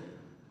Jesus,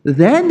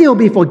 then they will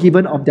be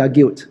forgiven of their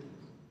guilt.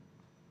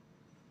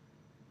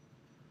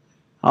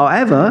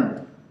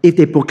 However, if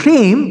they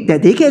proclaim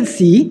that they can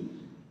see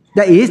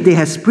that is, they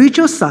have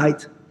spiritual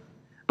sight,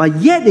 but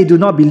yet they do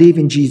not believe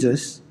in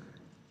Jesus,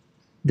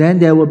 then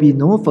there will be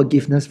no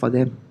forgiveness for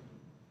them.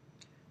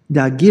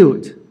 Their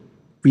guilt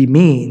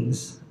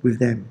remains with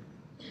them.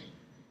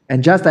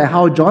 And just like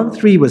how John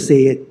 3 will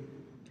say it,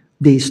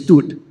 they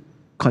stood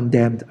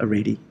condemned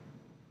already.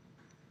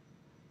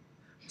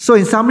 So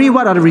in summary,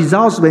 what are the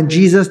results when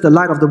Jesus, the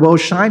light of the world,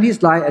 shines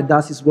his light and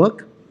does his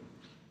work?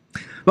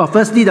 Well,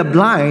 firstly, the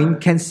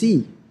blind can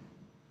see.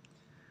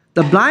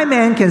 The blind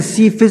man can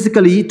see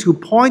physically to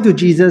point to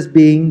Jesus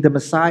being the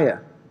Messiah.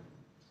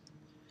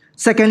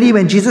 Secondly,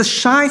 when Jesus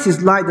shines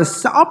his light, the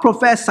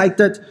self-professed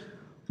sighted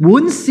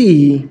won't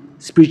see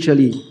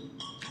spiritually.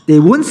 They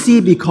won't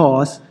see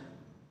because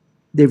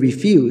they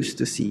refuse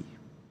to see.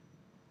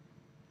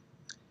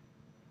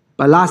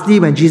 But lastly,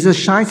 when Jesus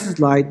shines his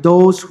light,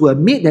 those who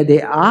admit that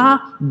they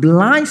are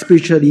blind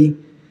spiritually,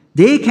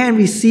 they can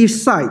receive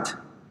sight.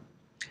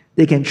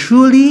 They can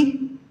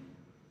truly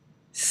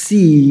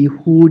see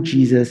who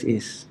Jesus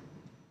is.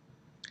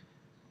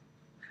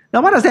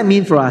 Now, what does that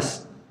mean for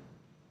us?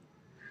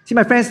 See,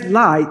 my friends,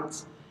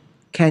 light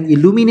can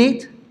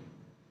illuminate,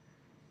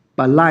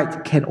 but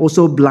light can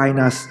also blind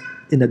us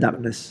in the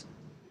darkness.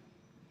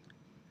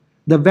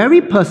 The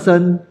very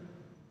person,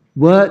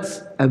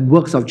 words, and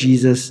works of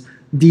Jesus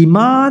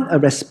demand a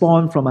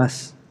response from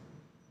us.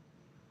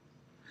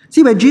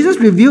 See, when Jesus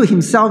revealed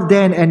himself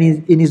then and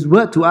in his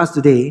word to us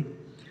today,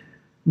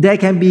 there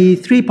can be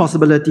three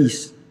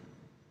possibilities.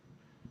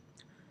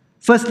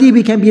 Firstly,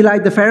 we can be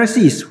like the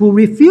Pharisees who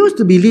refuse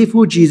to believe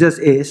who Jesus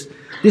is,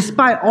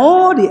 despite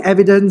all the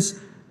evidence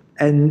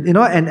and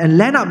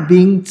land up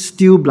being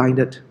still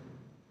blinded.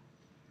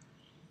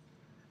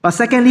 But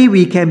secondly,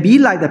 we can be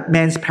like the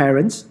man's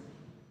parents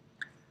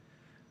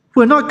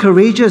who are not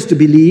courageous to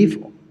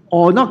believe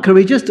or not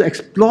courageous to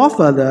explore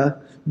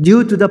further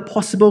due to the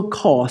possible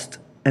cost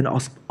and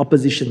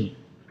opposition.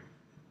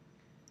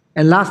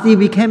 And lastly,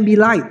 we can be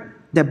like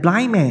the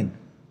blind man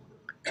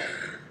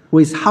who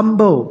is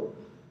humble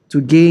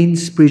to gain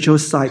spiritual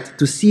sight,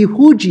 to see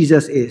who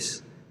Jesus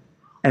is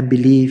and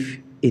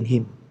believe in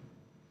him.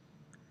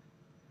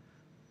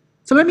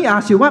 So let me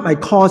ask you, what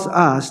might cause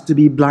us to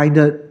be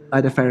blinded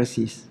by the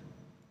Pharisees?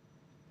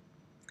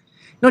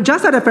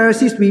 Just like the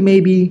Pharisees, we may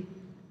be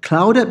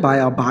clouded by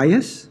our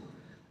bias,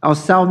 our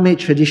self-made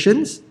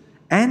traditions,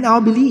 and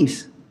our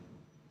beliefs.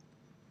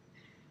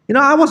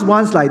 I was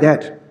once like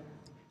that.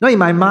 In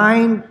my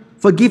mind,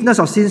 forgiveness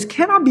of sins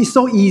cannot be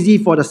so easy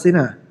for the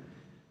sinner.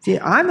 See,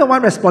 I'm the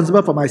one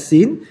responsible for my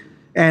sin,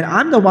 and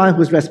I'm the one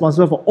who's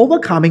responsible for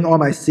overcoming all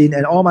my sin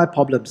and all my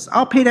problems.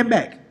 I'll pay them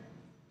back.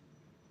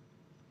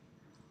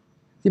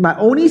 See, my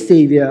only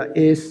savior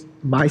is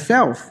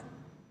myself.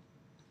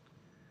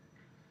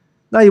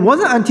 Now, it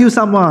wasn't until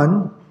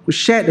someone who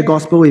shared the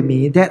gospel with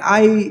me that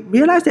I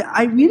realized that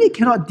I really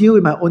cannot deal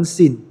with my own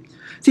sin.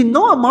 See,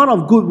 no amount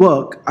of good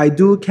work I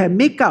do can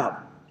make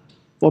up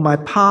for my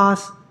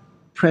past,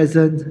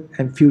 present,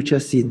 and future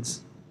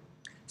sins.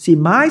 See,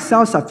 my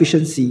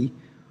self-sufficiency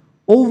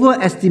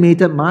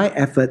overestimated my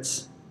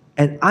efforts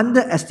and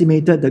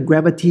underestimated the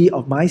gravity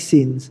of my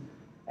sins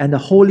and the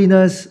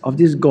holiness of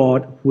this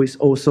God who is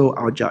also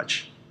our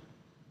judge.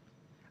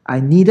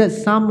 I needed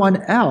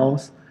someone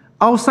else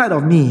outside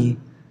of me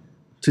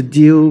to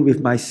deal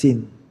with my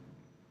sin.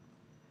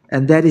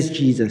 And that is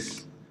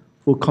Jesus,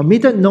 who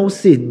committed no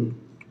sin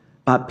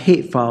but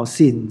paid for our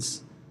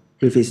sins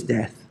with his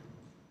death.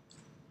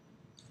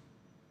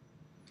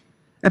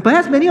 And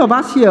perhaps many of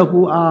us here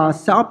who are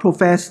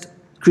self-professed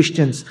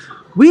Christians,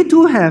 we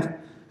too have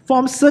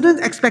formed certain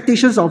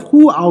expectations of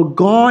who our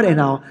God and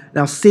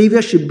our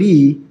Savior should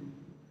be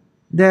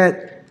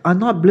that are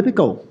not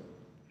biblical.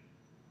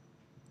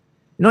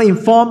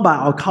 Informed by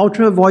our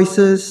cultural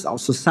voices, our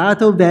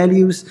societal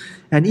values,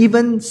 and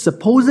even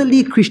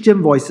supposedly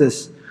Christian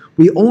voices,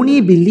 we only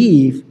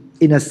believe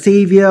in a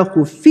Savior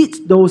who fits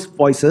those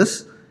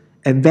voices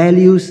and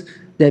values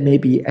that may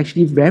be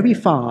actually very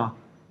far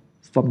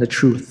from the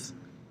truth.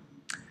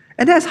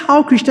 And that's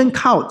how Christian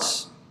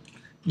cults,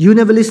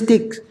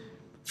 universalistic,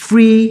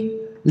 free,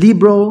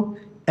 liberal,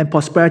 and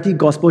prosperity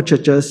gospel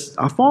churches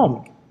are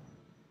formed.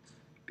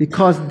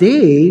 Because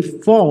they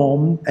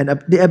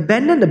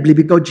abandon the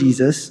biblical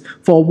Jesus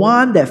for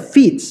one that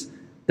fits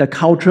the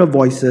cultural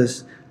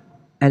voices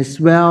as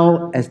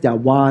well as their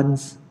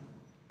wants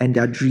and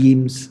their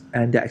dreams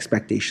and their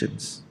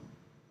expectations.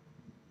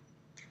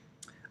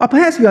 Or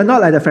perhaps we are not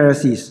like the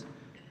Pharisees,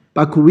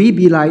 but could we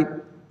be like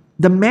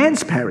the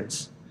man's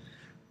parents?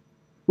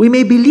 We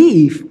may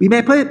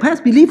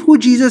perhaps believe who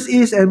Jesus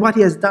is and what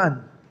he has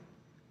done.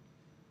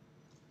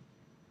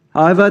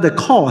 However, the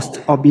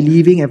cost of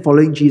believing and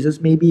following Jesus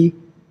may be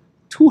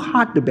too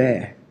hard to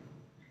bear.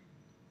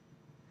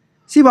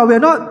 See, while we're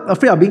not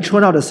afraid of being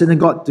thrown out of the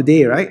synagogue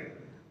today, right?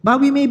 But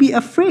we may be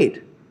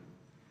afraid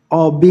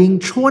of being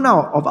thrown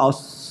out of our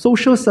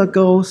social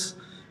circles,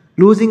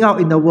 losing out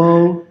in the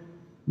world,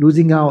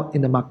 losing out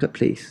in the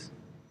marketplace.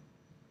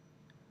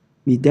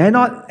 We dare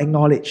not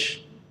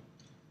acknowledge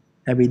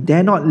and we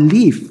dare not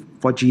live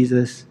for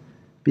Jesus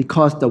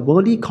because the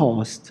worldly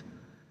cost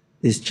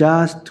is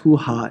just too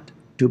hard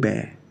to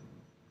bear?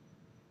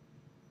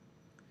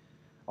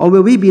 Or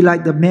will we be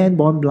like the man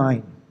born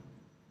blind?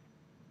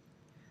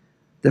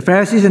 The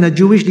Pharisees and the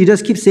Jewish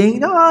leaders keep saying,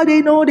 no,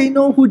 they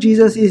know who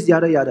Jesus is,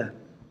 yada yada.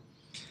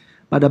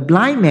 But the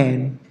blind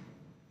man,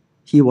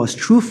 he was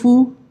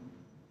truthful,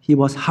 he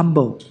was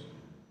humble.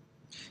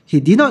 He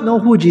did not know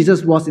who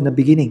Jesus was in the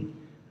beginning,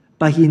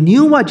 but he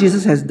knew what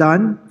Jesus has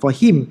done for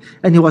him,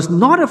 and he was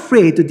not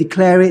afraid to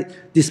declare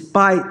it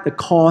despite the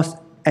cost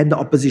and the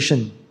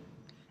opposition.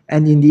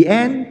 And in the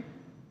end,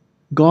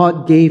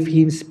 God gave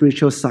him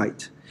spiritual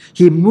sight.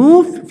 He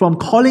moved from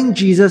calling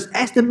Jesus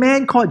as the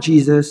man called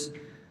Jesus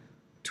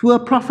to a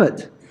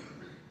prophet,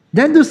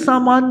 then to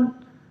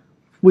someone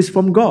who is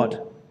from God,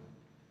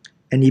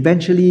 and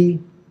eventually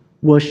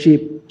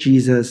worship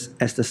Jesus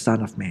as the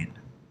Son of Man.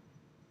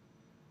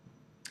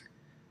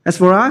 As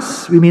for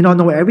us, we may not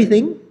know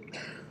everything,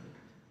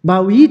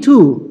 but we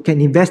too can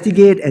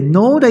investigate and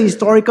know the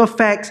historical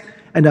facts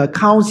and the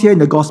accounts here in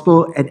the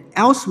Gospel and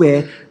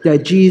elsewhere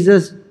that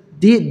Jesus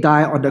did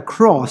die on the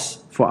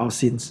cross for our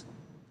sins.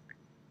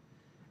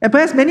 And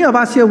perhaps many of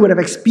us here would have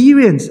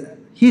experienced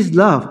His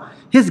love,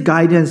 His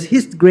guidance,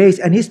 His grace,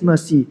 and His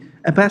mercy,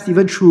 and perhaps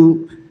even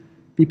through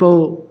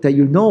people that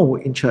you know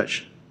in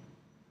church.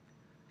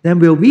 Then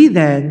will we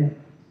then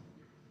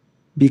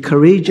be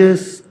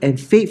courageous and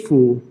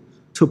faithful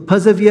to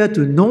persevere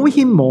to know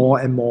Him more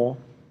and more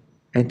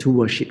and to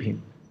worship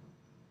Him?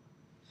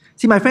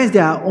 See, my friends,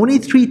 there are only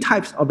 3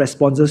 types of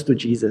responses to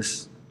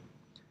Jesus: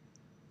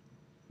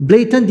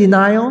 blatant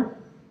denial,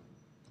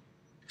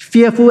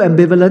 fearful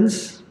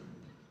ambivalence,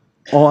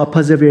 or a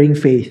persevering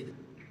faith.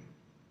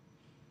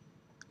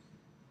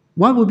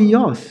 What will be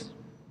yours?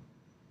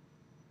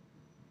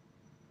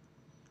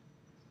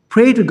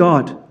 Pray to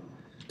God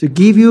to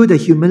give you the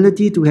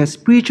humility to have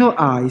spiritual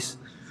eyes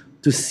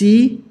to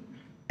see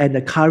and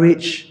the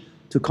courage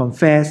to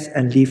confess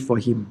and live for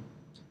Him.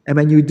 And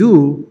when you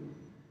do,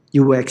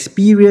 you will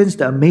experience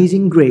the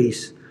amazing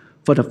grace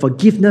for the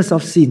forgiveness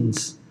of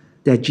sins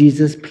that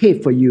Jesus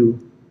paid for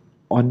you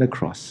on the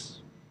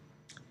cross.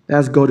 Let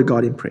us go to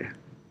God in prayer.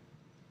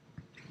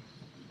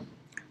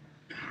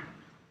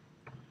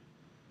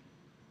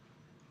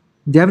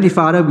 Dear Heavenly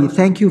Father, we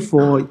thank you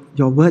for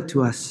your word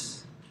to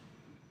us.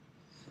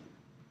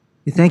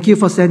 We thank you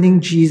for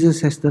sending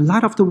Jesus as the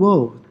light of the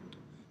world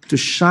to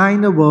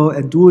shine the world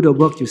and do the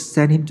work you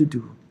sent Him to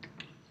do.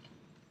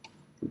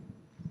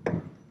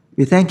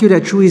 We thank you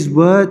that through His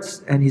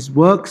words and His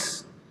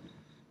works,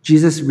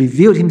 Jesus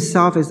revealed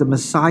Himself as the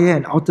Messiah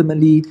and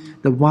ultimately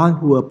the one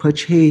who will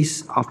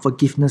purchase our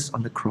forgiveness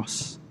on the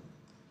cross.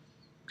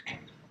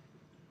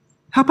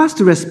 Help us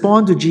to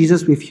respond to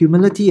Jesus with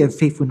humility and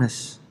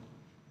faithfulness.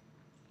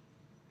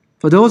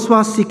 For those who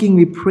are seeking,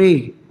 we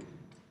pray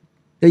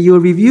that you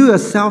will reveal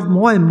yourself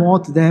more and more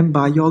to them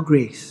by your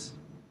grace.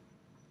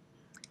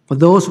 For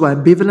those who are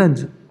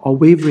ambivalent or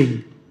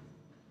wavering,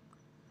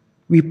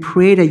 we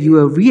pray that you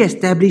will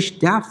re-establish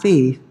their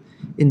faith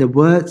in the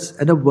words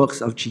and the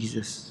works of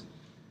Jesus.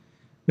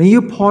 May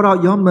you pour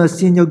out your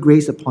mercy and your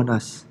grace upon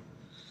us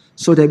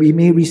so that we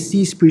may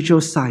receive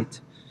spiritual sight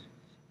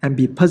and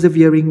be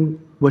persevering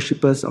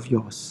worshippers of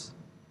yours.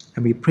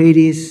 And we pray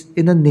this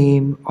in the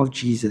name of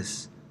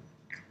Jesus.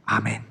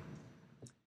 Amen.